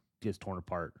 it gets torn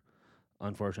apart.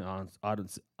 Unfortunately,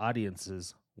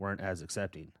 audiences weren't as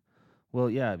accepting. Well,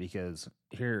 yeah, because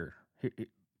here,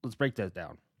 let's break that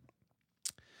down.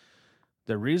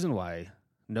 The reason why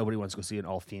nobody wants to go see an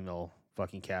all-female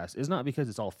fucking cast is not because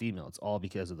it's all female. It's all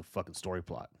because of the fucking story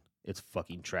plot. It's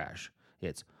fucking trash.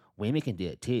 It's women can do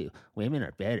it too. Women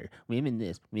are better. Women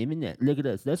this, women that. Look at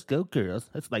us. Let's go, girls.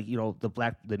 That's like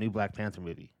the new Black Panther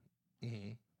movie.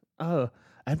 Mm-hmm. Oh,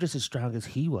 I'm just as strong as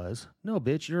he was. No,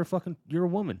 bitch, you're a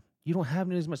woman. You don't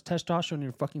have as much testosterone in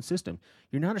your fucking system.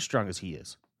 You're not as strong as he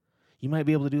is. You might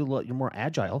be able to do a lot. You're more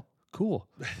agile. Cool.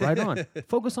 Right on.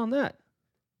 Focus on that.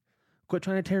 Quit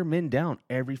trying to tear men down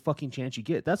every fucking chance you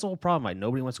get. That's the whole problem. Like,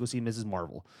 nobody wants to go see Mrs.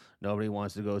 Marvel. Nobody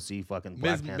wants to go see fucking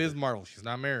Black Panther. Ms. Marvel. She's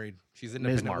not married. She's an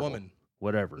independent woman.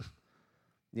 Whatever.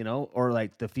 Or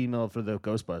like the female for the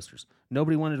Ghostbusters.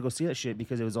 Nobody wanted to go see that shit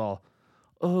because it was all,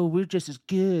 oh, we're just as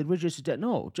good. We're just as dead.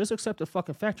 No, just accept the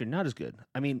fucking fact you're not as good.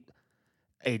 I mean,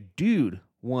 a dude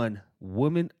won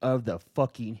Woman of the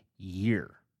fucking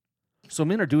Year. So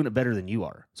men are doing it better than you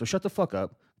are. So shut the fuck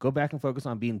up. Go back and focus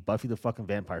on being Buffy the fucking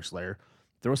Vampire Slayer.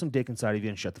 Throw some dick inside of you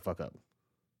and shut the fuck up.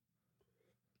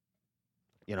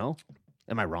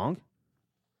 Am I wrong?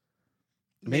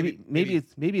 Maybe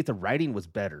if the writing was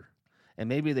better, and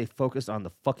maybe they focused on the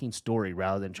fucking story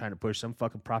rather than trying to push some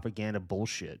fucking propaganda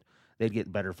bullshit, they'd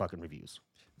get better fucking reviews.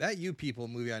 That You People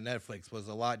movie on Netflix was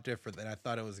a lot different than I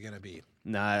thought it was gonna be.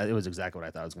 Nah, it was exactly what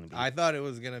I thought it was gonna be. I thought it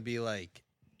was gonna be like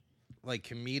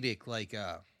comedic, like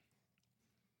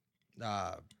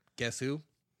Guess Who?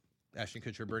 Ashton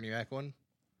Kutcher, Bernie Mac one.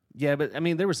 Yeah, but I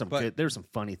mean, there were some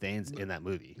funny things in that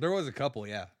movie. There was a couple,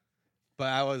 yeah, but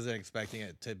I wasn't expecting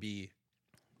it to be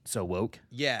so woke.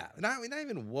 Yeah, not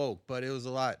even woke, but it was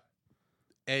a lot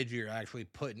edgier, actually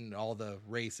putting all the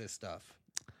racist stuff.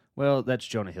 Well, that's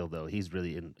Jonah Hill, though. He's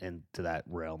really into that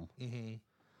realm. Mm-hmm.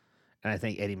 And I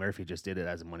think Eddie Murphy just did it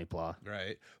as a money plow.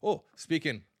 Right. Oh,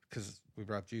 speaking, because we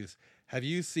brought up Jews. Have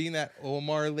you seen that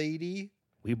Omar lady?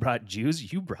 We brought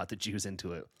Jews? You brought the Jews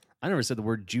into it. I never said the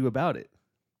word Jew about it.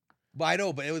 Well, I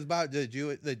know, but it was about the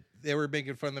Jew. They were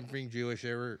making fun of them being Jewish,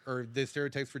 or the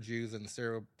stereotypes for Jews and the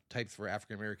stereotypes for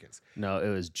African Americans. No, it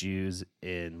was Jews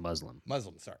and Muslim.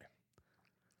 Muslim, sorry.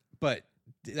 But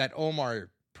that Omar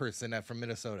person from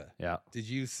Minnesota. Yeah. Did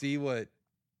you see what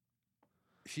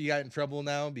she got in trouble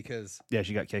now because? Yeah,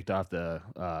 she got kicked off the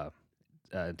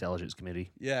intelligence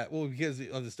committee. Yeah, well, because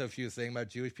of the stuff she was saying about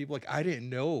Jewish people. Like, I didn't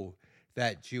know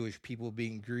that Jewish people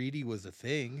being greedy was a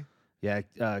thing. Yeah,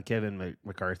 Kevin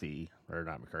McCarthy, or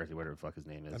not McCarthy, whatever the fuck his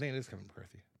name is. I think it is Kevin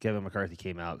McCarthy. Kevin McCarthy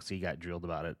came out because he got drilled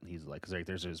about it. He's like, because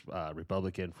there's this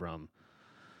Republican from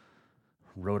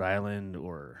Rhode Island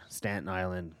or Staten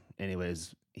Island.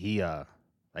 Anyways, he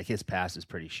like his past is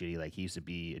pretty shitty. Like he used to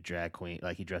be a drag queen.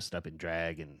 Like he dressed up in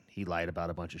drag and he lied about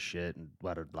a bunch of shit and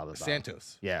blah blah blah blah.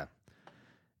 Santos. Yeah,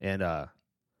 and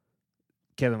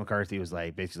Kevin McCarthy was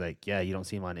like basically like, yeah, you don't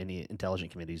see him on any intelligent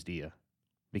committees, do you?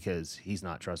 Because he's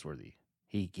not trustworthy.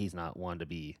 He's not one to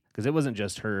be, because it wasn't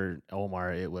just her,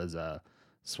 Omar. It was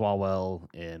Swalwell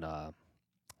and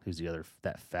who's the other,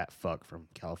 that fat fuck from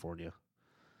California.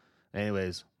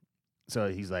 Anyways, so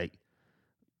he's like,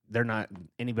 they're not,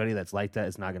 anybody that's like that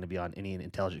is not going to be on any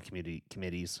intelligent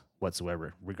committees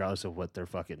whatsoever, regardless of what their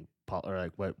fucking or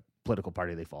like what political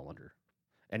party they fall under.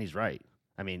 And he's right.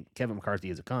 I mean, Kevin McCarthy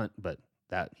is a cunt, but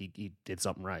that he did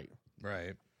something right.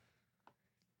 Right.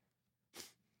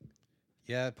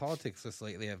 Yeah, politics just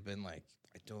lately have been like,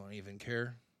 I don't even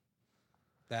care.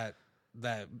 That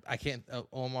I can't,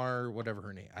 Omar, whatever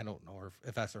her name, I don't know her,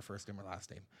 if that's her first name or last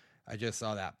name. I just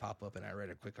saw that pop up and I read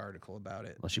a quick article about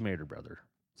it. Well, she married her brother,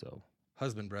 so.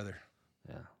 Husband, brother.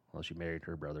 Yeah, well, she married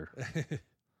her brother.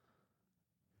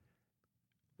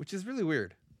 Which is really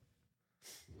weird.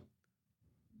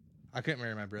 I couldn't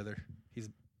marry my brother. He's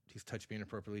touched me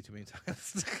inappropriately too many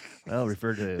times. Well,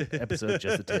 refer to episode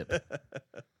Just a Tip.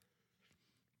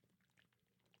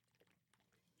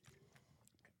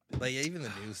 Like, even the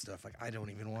news stuff, like, I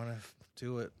don't even want to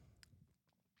do it.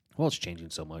 Well, it's changing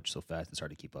so much, so fast, it's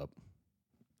hard to keep up.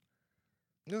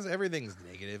 Because everything's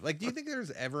negative. Like, do you think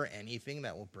there's ever anything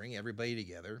that will bring everybody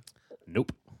together?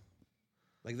 Nope.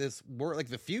 Like, this world, like,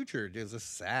 the future is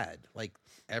just sad. Like,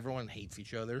 everyone hates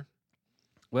each other.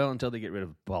 Well, until they get rid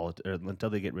of until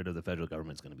they get rid of the federal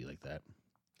government, it's going to be like that.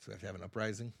 So we have to have an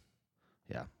uprising?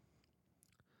 Yeah.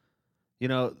 You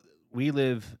know, we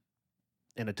live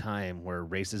in a time where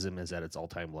racism is at its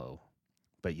all-time low.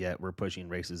 but yet we're pushing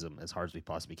racism as hard as we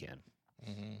possibly can.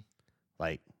 Mm-hmm.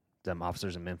 Like them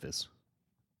officers in Memphis,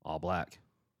 all black,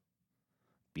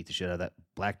 beat the shit out of that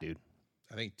black dude.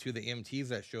 I think 2 of the EMTs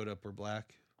that showed up were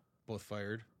black, both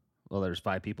fired. Well, there's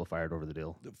 5 people fired over the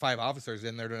deal. 5 officers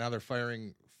in there. Now they're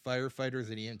firing firefighters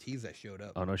and EMTs that showed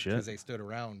up. Oh, no shit. Because they stood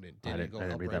around and I didn't didn't go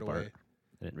help read right that part. away.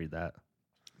 I didn't read that.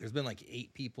 There's been like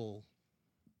 8 people,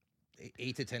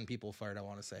 8 to 10 people fired, I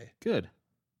want to say. Good.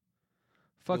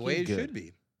 The Fucking way it good. should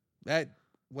be. That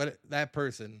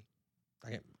person,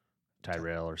 I can't,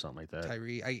 Tyrell or something like that.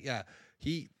 Tyree,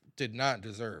 he did not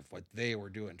deserve what they were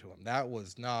doing to him. That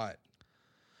was not.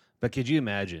 But could you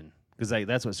imagine? Because like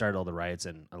that's what started all the riots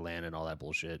in Atlanta and all that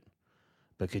bullshit.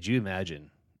 But could you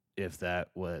imagine if that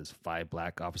was 5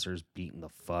 black officers beating the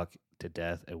fuck to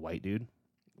death a white dude?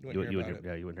 You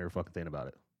wouldn't hear a fucking thing about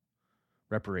it.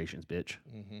 Reparations, bitch.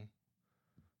 Mm-hmm.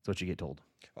 That's what you get told.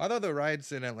 I thought the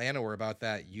riots in Atlanta were about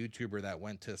that YouTuber that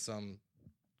went to some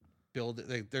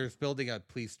there's building a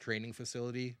police training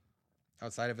facility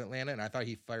outside of Atlanta, and I thought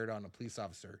he fired on a police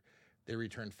officer. They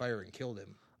returned fire and killed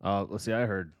him. Let's see. I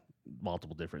heard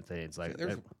multiple different things. Like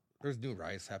there's new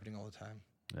riots happening all the time.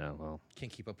 Yeah, well,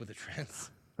 Can't keep up with the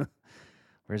trends.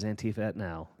 where's Antifa at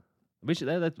now?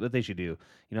 That's what they should do.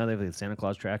 You know, they have the Santa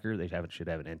Claus tracker. They should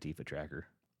have an Antifa tracker.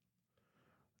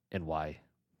 And why?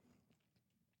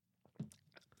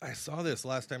 I saw this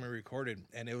last time we recorded,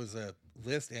 and it was a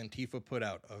list Antifa put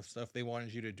out of stuff they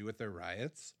wanted you to do at their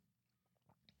riots.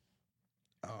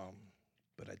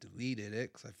 But I deleted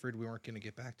it because I feared we weren't going to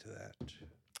get back to that.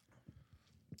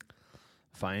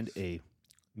 Find a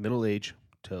middle-aged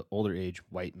to older age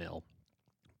white male,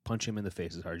 punch him in the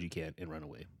face as hard as you can, and run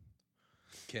away.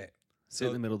 Okay. Sit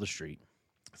in the middle of the street.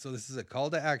 So this is a call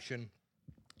to action,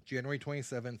 January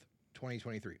 27th,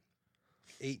 2023,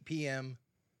 8 p.m.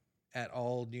 at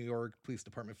all New York Police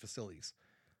Department facilities.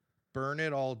 Burn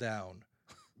it all down.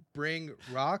 Bring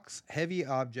rocks, heavy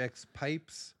objects,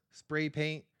 pipes, spray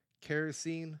paint,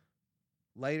 kerosene,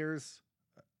 lighters,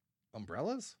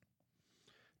 umbrellas.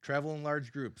 Travel in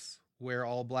large groups. Wear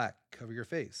all black. Cover your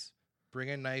face. Bring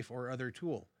a knife or other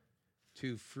tool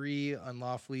to free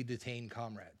unlawfully detained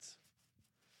comrades.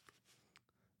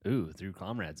 Ooh, threw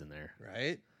comrades in there.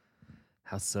 Right?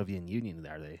 How Soviet Union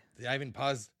are they? I even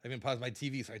paused my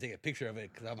TV so I take a picture of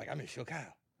it because I'm like, I'm in shock.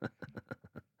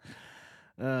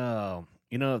 Oh,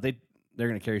 you know, if they're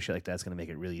going to carry shit like that, it's going to make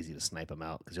it really easy to snipe them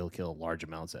out because you'll kill large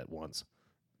amounts at once.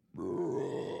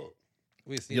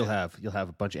 You'll have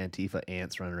a bunch of Antifa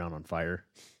ants running around on fire.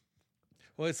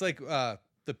 Well, it's like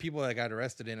the people that got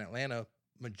arrested in Atlanta,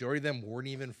 majority of them weren't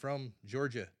even from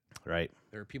Georgia. Right.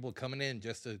 There were people coming in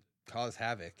just to cause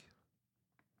havoc.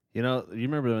 You know, you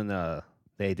remember when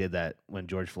they did that when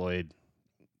George Floyd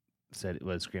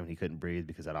was screaming he couldn't breathe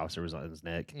because that officer was on his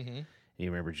neck? Mm-hmm. And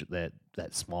you remember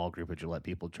that small group of Gillette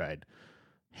people tried,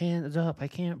 hands up, I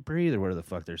can't breathe, or whatever the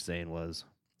fuck they're saying was.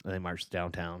 And they marched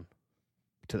downtown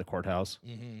to the courthouse.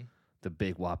 Mm-hmm. The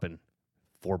big whopping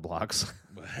 4 blocks.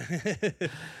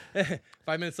 5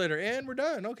 minutes later, and we're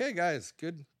done. Okay, guys,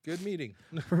 good meeting.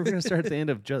 We're going to start at the end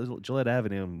of Gillette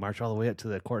Avenue and march all the way up to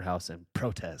the courthouse and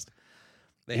protest.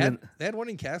 They had one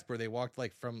in Casper. They walked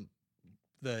like from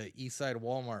the east side of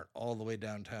Walmart all the way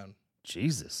downtown.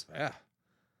 Jesus. Yeah.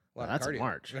 That's cardio. a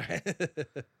march.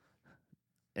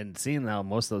 And seeing how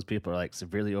most of those people are like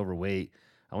severely overweight,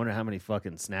 I wonder how many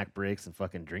fucking snack breaks and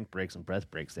fucking drink breaks and breath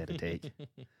breaks they had to take.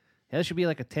 Yeah, it should be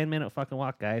like a 10-minute fucking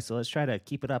walk, guys. So let's try to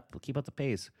keep it up. Keep up the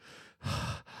pace.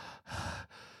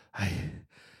 I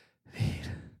need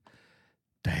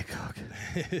Diet Coke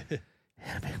and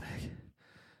a Big Mac.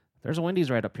 There's a Wendy's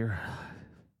right up here.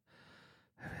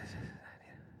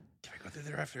 Can we go through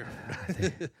there after? I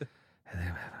think I'm having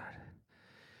a hard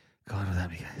going without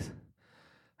me, guys.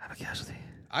 I'm a casualty.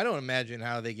 I don't imagine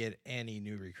how they get any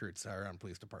new recruits around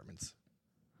police departments,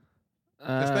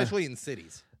 especially in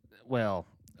cities. Well,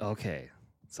 okay.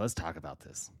 So let's talk about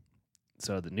this.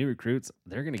 So the new recruits,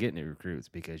 they're going to get new recruits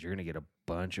because you're going to get a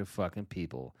bunch of fucking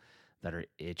people that are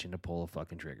itching to pull a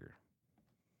fucking trigger.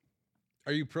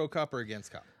 Are you pro cop or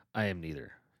against cop? I am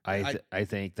neither. I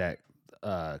think that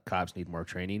cops need more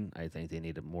training. I think they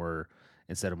need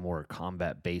instead of more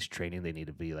combat based training, they need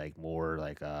to be like more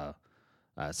like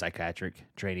psychiatric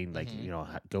training. Like, you know,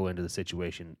 go into the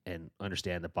situation and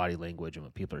understand the body language and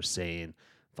what people are saying,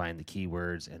 find the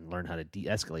keywords and learn how to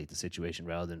de-escalate the situation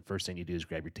rather than first thing you do is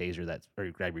grab your taser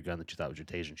or grab your gun that you thought was your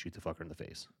taser and shoot the fucker in the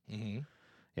face. Mm-hmm.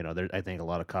 You know, I think a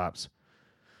lot of cops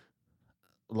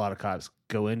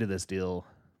go into this deal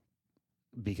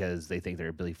because they think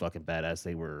they're really fucking badass.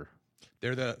 They were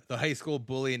They're the high school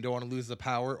bully and don't want to lose the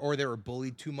power, or they were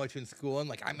bullied too much in school and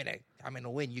like I'm gonna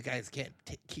win. You guys can't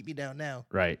keep me down now.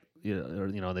 Right.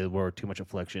 Or, they wore too much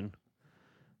affliction.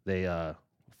 They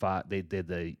fought. They did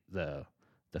the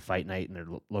fight night in their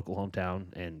local hometown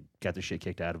and got the shit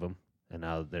kicked out of them. And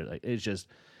now they're like, it's just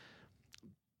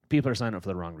people are signing up for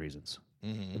the wrong reasons.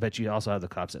 Mm-hmm. But you also have the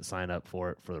cops that sign up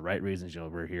for it for the right reasons.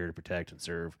 We're here to protect and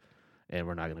serve, and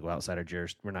we're not going to go outside our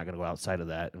we're not going to go outside of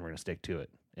that, and we're going to stick to it.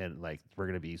 And like we're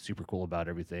going to be super cool about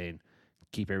everything,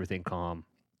 keep everything calm.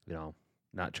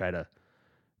 Not try to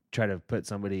put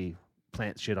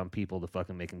plant shit on people to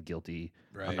fucking make them guilty.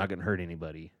 Right. I'm not going to hurt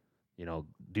anybody.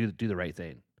 Do the right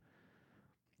thing.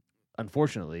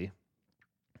 Unfortunately,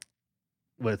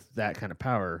 with that kind of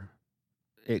power,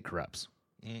 it corrupts.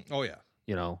 Oh yeah.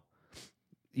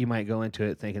 You might go into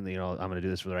it thinking that, I'm going to do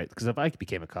this for the right. Because if I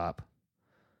became a cop,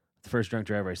 the first drunk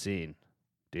driver I seen,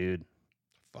 dude,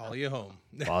 follow you home.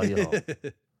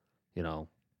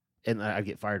 And I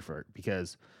get fired for it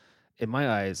because, in my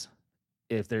eyes,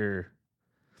 if they're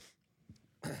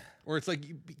or it's like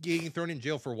getting thrown in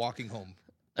jail for walking home.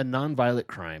 A nonviolent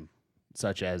crime,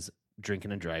 such as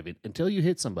drinking and driving, until you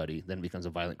hit somebody, then it becomes a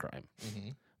violent crime. Mm-hmm.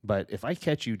 But if I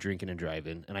catch you drinking and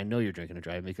driving, and I know you're drinking and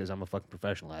driving because I'm a fucking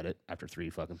professional at it, after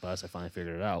 3 fucking busts, I finally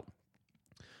figured it out.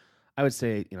 I would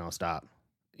say, stop.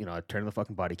 I'd turn the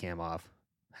fucking body cam off,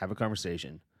 have a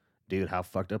conversation. Dude, how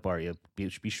fucked up are you? Be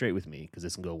straight with me because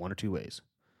this can go one or two ways.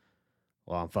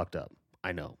 Well, I'm fucked up.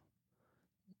 I know.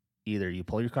 Either you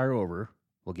pull your car over,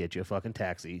 we'll get you a fucking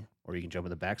taxi, or you can jump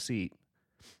in the back seat,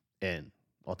 and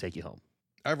I'll take you home.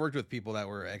 I've worked with people that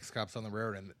were ex-cops on the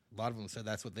road, and a lot of them said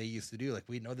that's what they used to do. Like,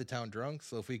 we know the town drunk,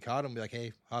 so if we caught them, be like,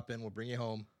 hey, hop in, we'll bring you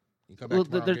home. You can come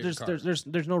back tomorrow.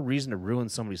 There's no reason to ruin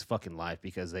somebody's fucking life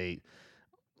because when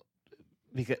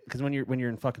you're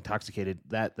in fucking intoxicated,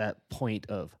 that point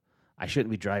of I shouldn't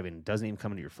be driving doesn't even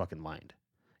come into your fucking mind.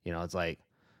 It's like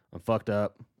I'm fucked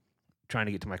up, trying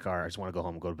to get to my car. I just want to go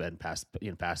home and go to bed and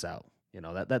pass out.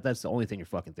 That's the only thing you're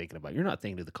fucking thinking about. You're not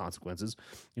thinking of the consequences.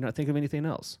 You're not thinking of anything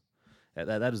else.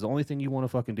 That is the only thing you want to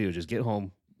fucking do. Just get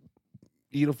home,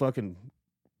 eat a fucking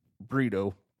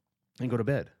burrito, and go to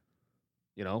bed.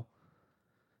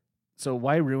 So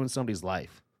why ruin somebody's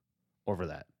life over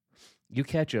that? You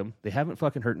catch them. They haven't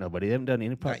fucking hurt nobody. They haven't done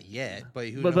any. Not yet, but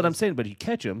who but knows? I'm saying, but you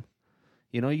catch them.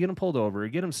 You get them pulled over. You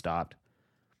get them stopped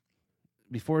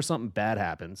before something bad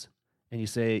happens, and you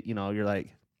say, you're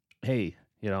like, hey,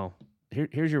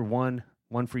 here's your one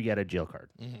free get out of jail card.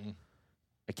 Mm-hmm.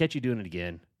 I catch you doing it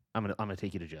again. I'm gonna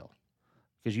take you to jail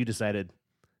because you decided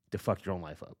to fuck your own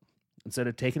life up. Instead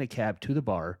of taking a cab to the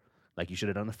bar like you should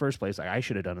have done in the first place, like I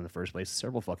should have done in the first place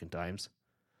several fucking times,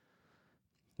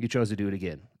 you chose to do it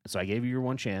again. So I gave you your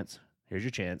one chance. Here's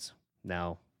your chance.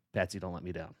 Now, Patsy, don't let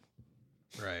me down.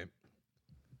 Right.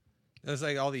 It's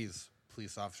like all these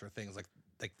police officer things. Like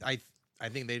I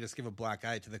think they just give a black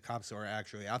eye to the cops who are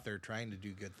actually out there trying to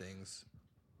do good things.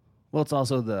 Well, it's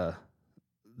also the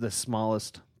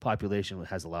smallest population that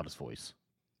has the loudest voice.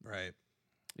 Right.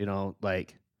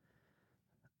 Like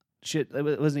shit.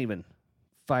 It wasn't even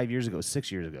 5 years ago,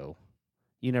 6 years ago.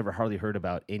 You never hardly heard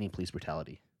about any police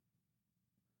brutality.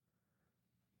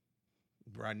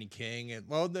 Rodney King and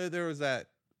there was that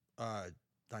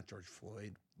not George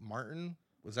Floyd, Martin.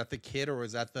 Was that the kid or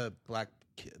was that the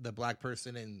black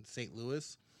person in St.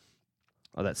 Louis?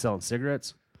 Oh, that's selling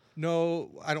cigarettes? No,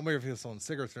 I don't remember if he was selling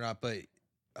cigarettes or not, but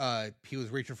he was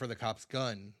reaching for the cop's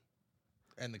gun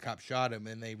and the cop shot him,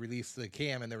 and they released the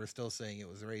cam and they were still saying it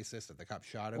was racist that the cop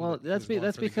shot him. Well, that's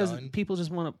because people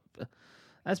just want to.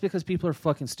 That's because people are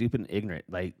fucking stupid and ignorant.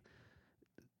 Like,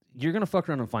 you're gonna fuck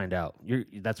around and find out.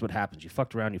 That's what happens. You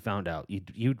fucked around, you found out.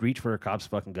 You'd reach for a cop's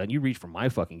fucking gun. You reach for my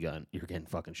fucking gun. You're getting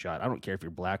fucking shot. I don't care if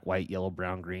you're black, white, yellow,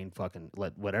 brown, green, fucking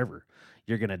whatever.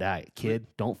 You're gonna die, kid.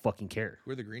 Don't fucking care.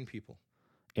 We're the green people.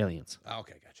 Aliens. Oh,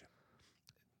 okay, gotcha.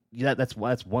 Yeah, that's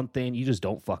one thing you just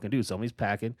don't fucking do. Somebody's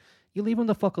packing, you leave them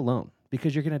the fuck alone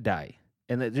because you're gonna die,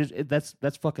 and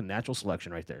that's fucking natural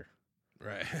selection right there.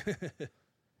 Right.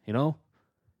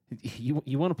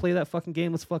 You want to play that fucking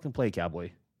game? Let's fucking play,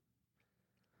 cowboy.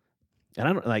 And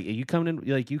I don't like you coming in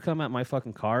like you come at my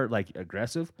fucking car like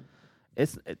aggressive.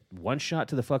 It's one shot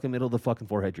to the fucking middle of the fucking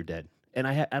forehead. You're dead. And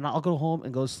I'll go home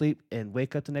and go to sleep and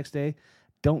wake up the next day.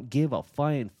 Don't give a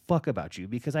flying fuck about you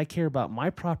because I care about my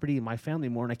property and my family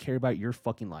more than I care about your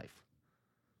fucking life.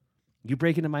 You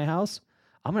break into my house,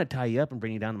 I'm gonna tie you up and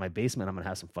bring you down to my basement. I'm gonna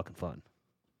have some fucking fun.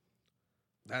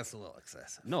 That's a little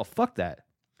excessive. No, fuck that.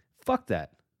 Fuck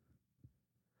that.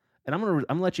 And I'm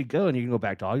gonna let you go, and you can go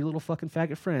back to all your little fucking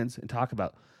faggot friends and talk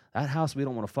about that house we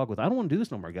don't want to fuck with. I don't want to do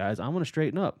this no more, guys. I want to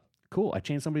straighten up. Cool. I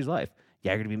changed somebody's life.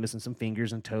 Yeah, you're gonna be missing some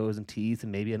fingers and toes and teeth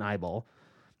and maybe an eyeball,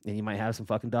 and you might have some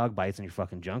fucking dog bites in your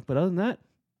fucking junk. But other than that,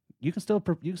 you can still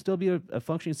be a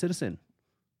functioning citizen.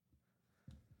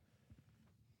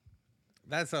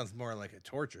 That sounds more like a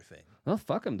torture thing. Well,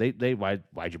 fuck them. Why'd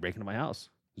you break into my house?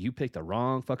 You picked the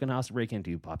wrong fucking house to break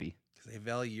into, Poppy. Because they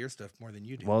value your stuff more than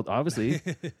you do. Well, obviously,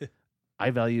 I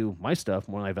value my stuff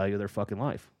more than I value their fucking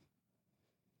life.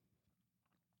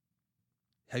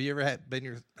 Have you ever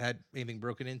had anything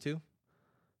broken into?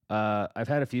 I've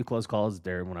had a few close calls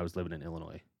there when I was living in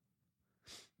Illinois.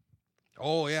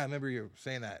 Oh yeah, I remember you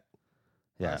saying that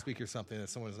last Yeah, week or something, that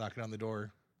someone was knocking on the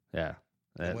door. yeah.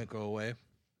 It wouldn't go away.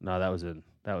 No, that was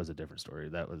a different story.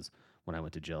 That was when I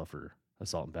went to jail for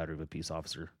assault and battery of a peace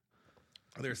officer.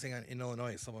 They were saying in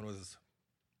Illinois, someone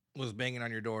was banging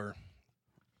on your door.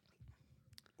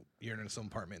 You're in some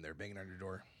apartment, they're banging on your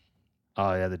door.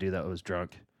 Oh yeah, the dude that was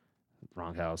drunk,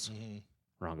 wrong house, Mm-hmm.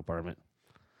 wrong apartment.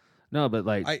 No, but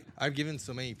like I've given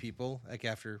so many people, like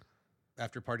after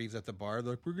parties at the bar,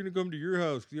 they're like, we're gonna come to your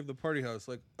house because you have the party house.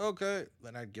 Like, okay,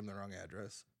 then I'd give them the wrong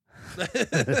address.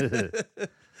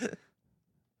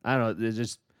 I don't know. It's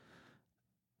just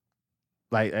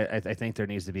like I think there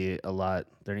needs to be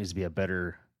a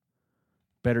better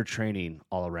training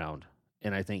all around,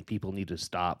 and I think people need to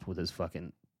stop with this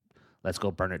fucking let's go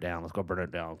burn it down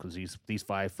because these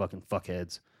 5 fucking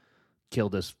fuckheads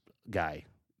killed this guy,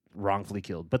 wrongfully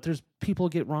killed. But there's people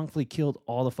get wrongfully killed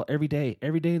every day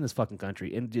in this fucking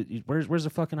country, and where's the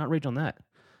fucking outrage on that?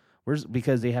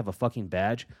 Because they have a fucking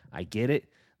badge. I get it.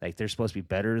 Like, they're supposed to be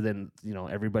better than,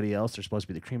 everybody else. They're supposed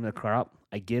to be the cream of the crop.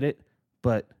 I get it.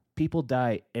 But people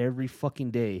die every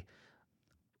fucking day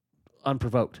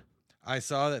unprovoked. I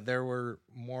saw that there were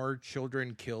more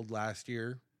children killed last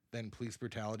year than police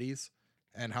brutalities.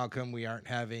 And how come we aren't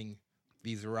having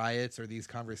these riots or these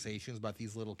conversations about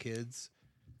these little kids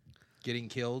getting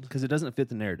killed? Because it doesn't fit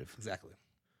the narrative. Exactly.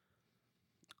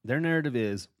 Their narrative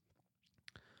is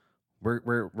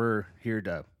we're here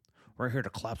to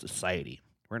collapse society.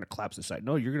 We're gonna collapse society.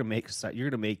 No, you're gonna make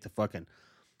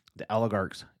the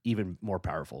oligarchs even more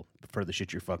powerful for the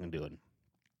shit you're fucking doing.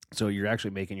 So you're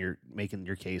actually making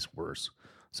your case worse.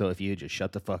 So if you just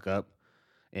shut the fuck up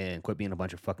and quit being a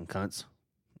bunch of fucking cunts,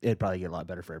 it'd probably get a lot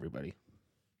better for everybody.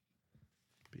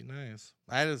 Be nice.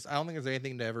 I don't think there's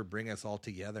anything to ever bring us all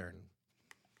together. And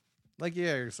like,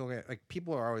 yeah, you're still gonna, like,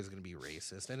 people are always gonna be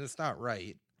racist, and it's not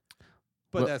right.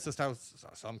 But that's just how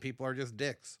some people are just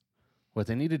dicks. What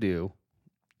they need to do,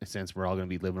 since we're all going to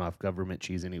be living off government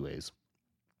cheese anyways,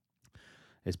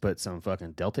 is put some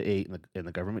fucking Delta 8 in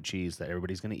the government cheese that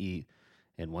everybody's going to eat,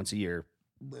 and once a year,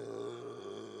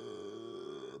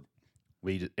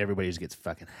 everybody just gets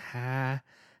fucking high.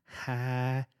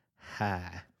 I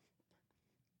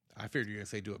figured you were going to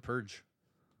say do a purge.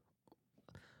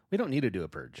 We don't need to do a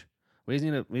purge. We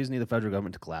just need the federal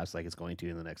government to collapse like it's going to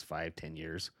in the next 5-10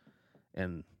 years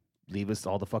and leave us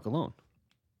all the fuck alone.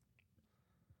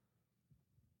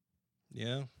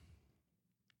 Yeah.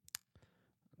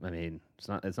 I mean, it's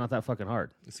not that fucking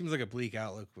hard. It seems like a bleak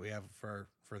outlook we have for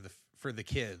the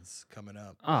kids coming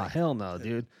up. Ah, hell no,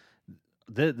 dude.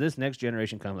 This next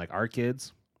generation coming, like our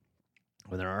kids,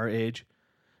 when they're our age,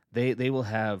 they will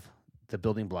have the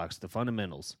building blocks, the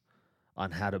fundamentals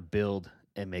on how to build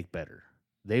and make better.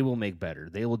 They will make better.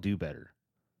 They will do better.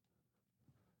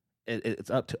 It's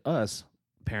up to us,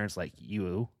 parents like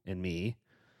you and me,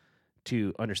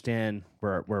 to understand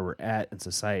where we're at in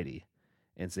society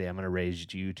and say, I'm going to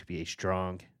raise you to be a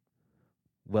strong,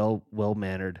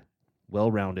 well-mannered,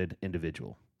 well-rounded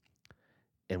individual.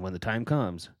 And when the time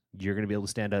comes, you're going to be able to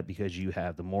stand up because you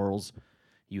have the morals,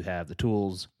 you have the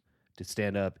tools to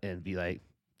stand up and be like,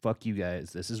 fuck you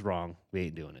guys, this is wrong, we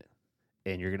ain't doing it.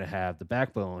 And you're going to have the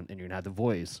backbone and you're going to have the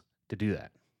voice to do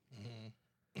that.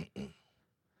 Mm-hmm.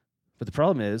 But the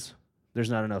problem is, there's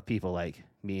not enough people like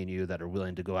me and you that are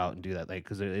willing to go out and do that, like,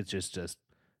 because it's just it's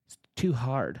too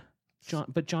hard.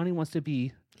 But Johnny wants to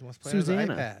be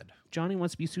Susanna. Johnny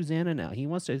wants to be Susanna now. He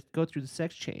wants to go through the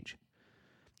sex change.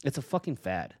 It's a fucking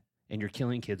fad, and you're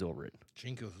killing kids over it.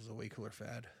 Jinkos is a way cooler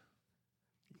fad.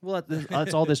 Well,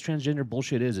 that's all this transgender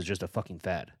bullshit is just a fucking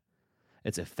fad.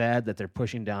 It's a fad that they're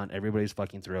pushing down everybody's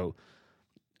fucking throat.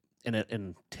 And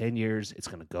in 10 years, it's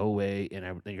going to go away, and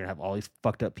you're going to have all these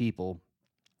fucked up people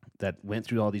that went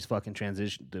through all these fucking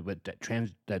transgenders.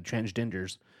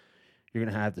 You're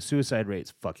going to have the suicide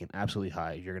rates fucking absolutely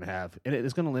high. You're going to have, and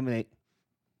it's going to eliminate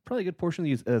probably a good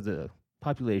portion of the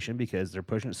population because they're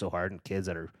pushing it so hard, and kids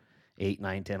that are 8,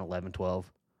 9, 10, 11,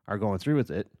 12 are going through with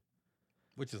it.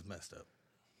 Which is messed up.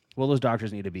 Well, those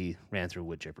doctors need to be ran through a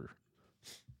wood chipper.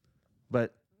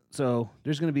 But so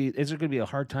is there going to be a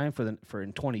hard time for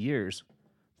in 20 years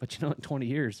But you know, in 20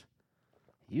 years,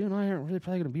 you and I aren't really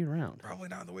probably going to be around. Probably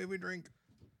not the way we drink.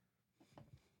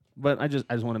 But I just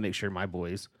want to make sure my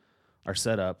boys are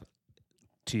set up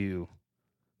to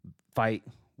fight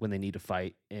when they need to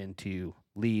fight and to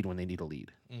lead when they need to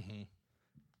lead. Mm-hmm.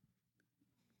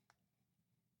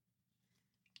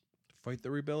 Fight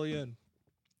the rebellion.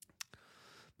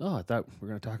 Oh, I thought we were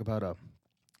going to talk about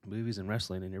movies and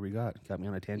wrestling, and here we got me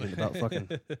on a tangent about fucking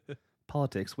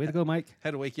politics. Way to go, Mike.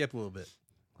 Had to wake you up a little bit.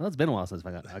 Well, it's been a while since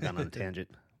I got on a tangent.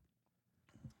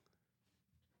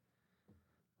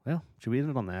 Well, should we end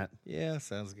it on that? Yeah,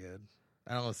 sounds good.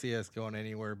 I don't see us going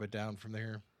anywhere but down from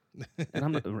there.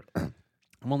 And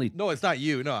I'm only No, it's not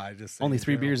you. No, I just only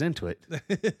 3 beers into it.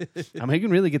 I mean, we can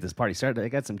really get this party started. I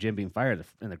got some Jim Beam Fire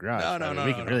in the garage.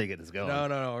 We can really get this going.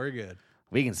 No, we're good.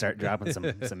 We can start dropping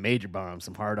some major bombs,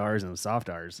 some hard R's and some soft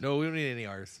R's. No, we don't need any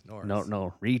R's. No R's.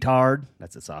 No, retard.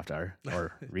 That's a soft R.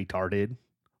 Or retarded,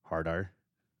 hard R.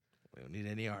 We don't need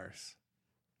any R's.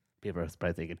 People are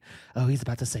probably thinking, oh, he's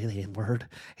about to say the N-word.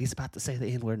 He's about to say the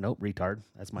N-word. Nope, retard.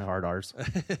 That's my hard R's.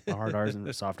 My hard R's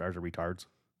and soft R's are retards.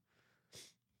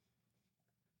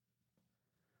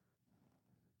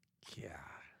 Yeah.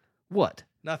 What?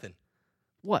 Nothing.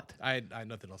 What? I had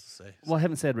nothing else to say. Well, I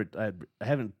haven't said I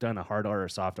haven't done a hard R or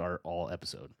soft R all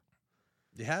episode.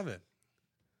 You haven't.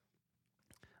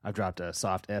 I've dropped a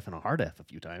soft F and a hard F a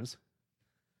few times.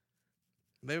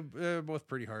 They're both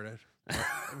pretty hard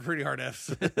pretty hard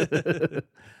Fs.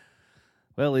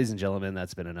 Well, ladies and gentlemen,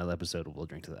 that's been another episode of We'll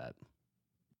Drink to That.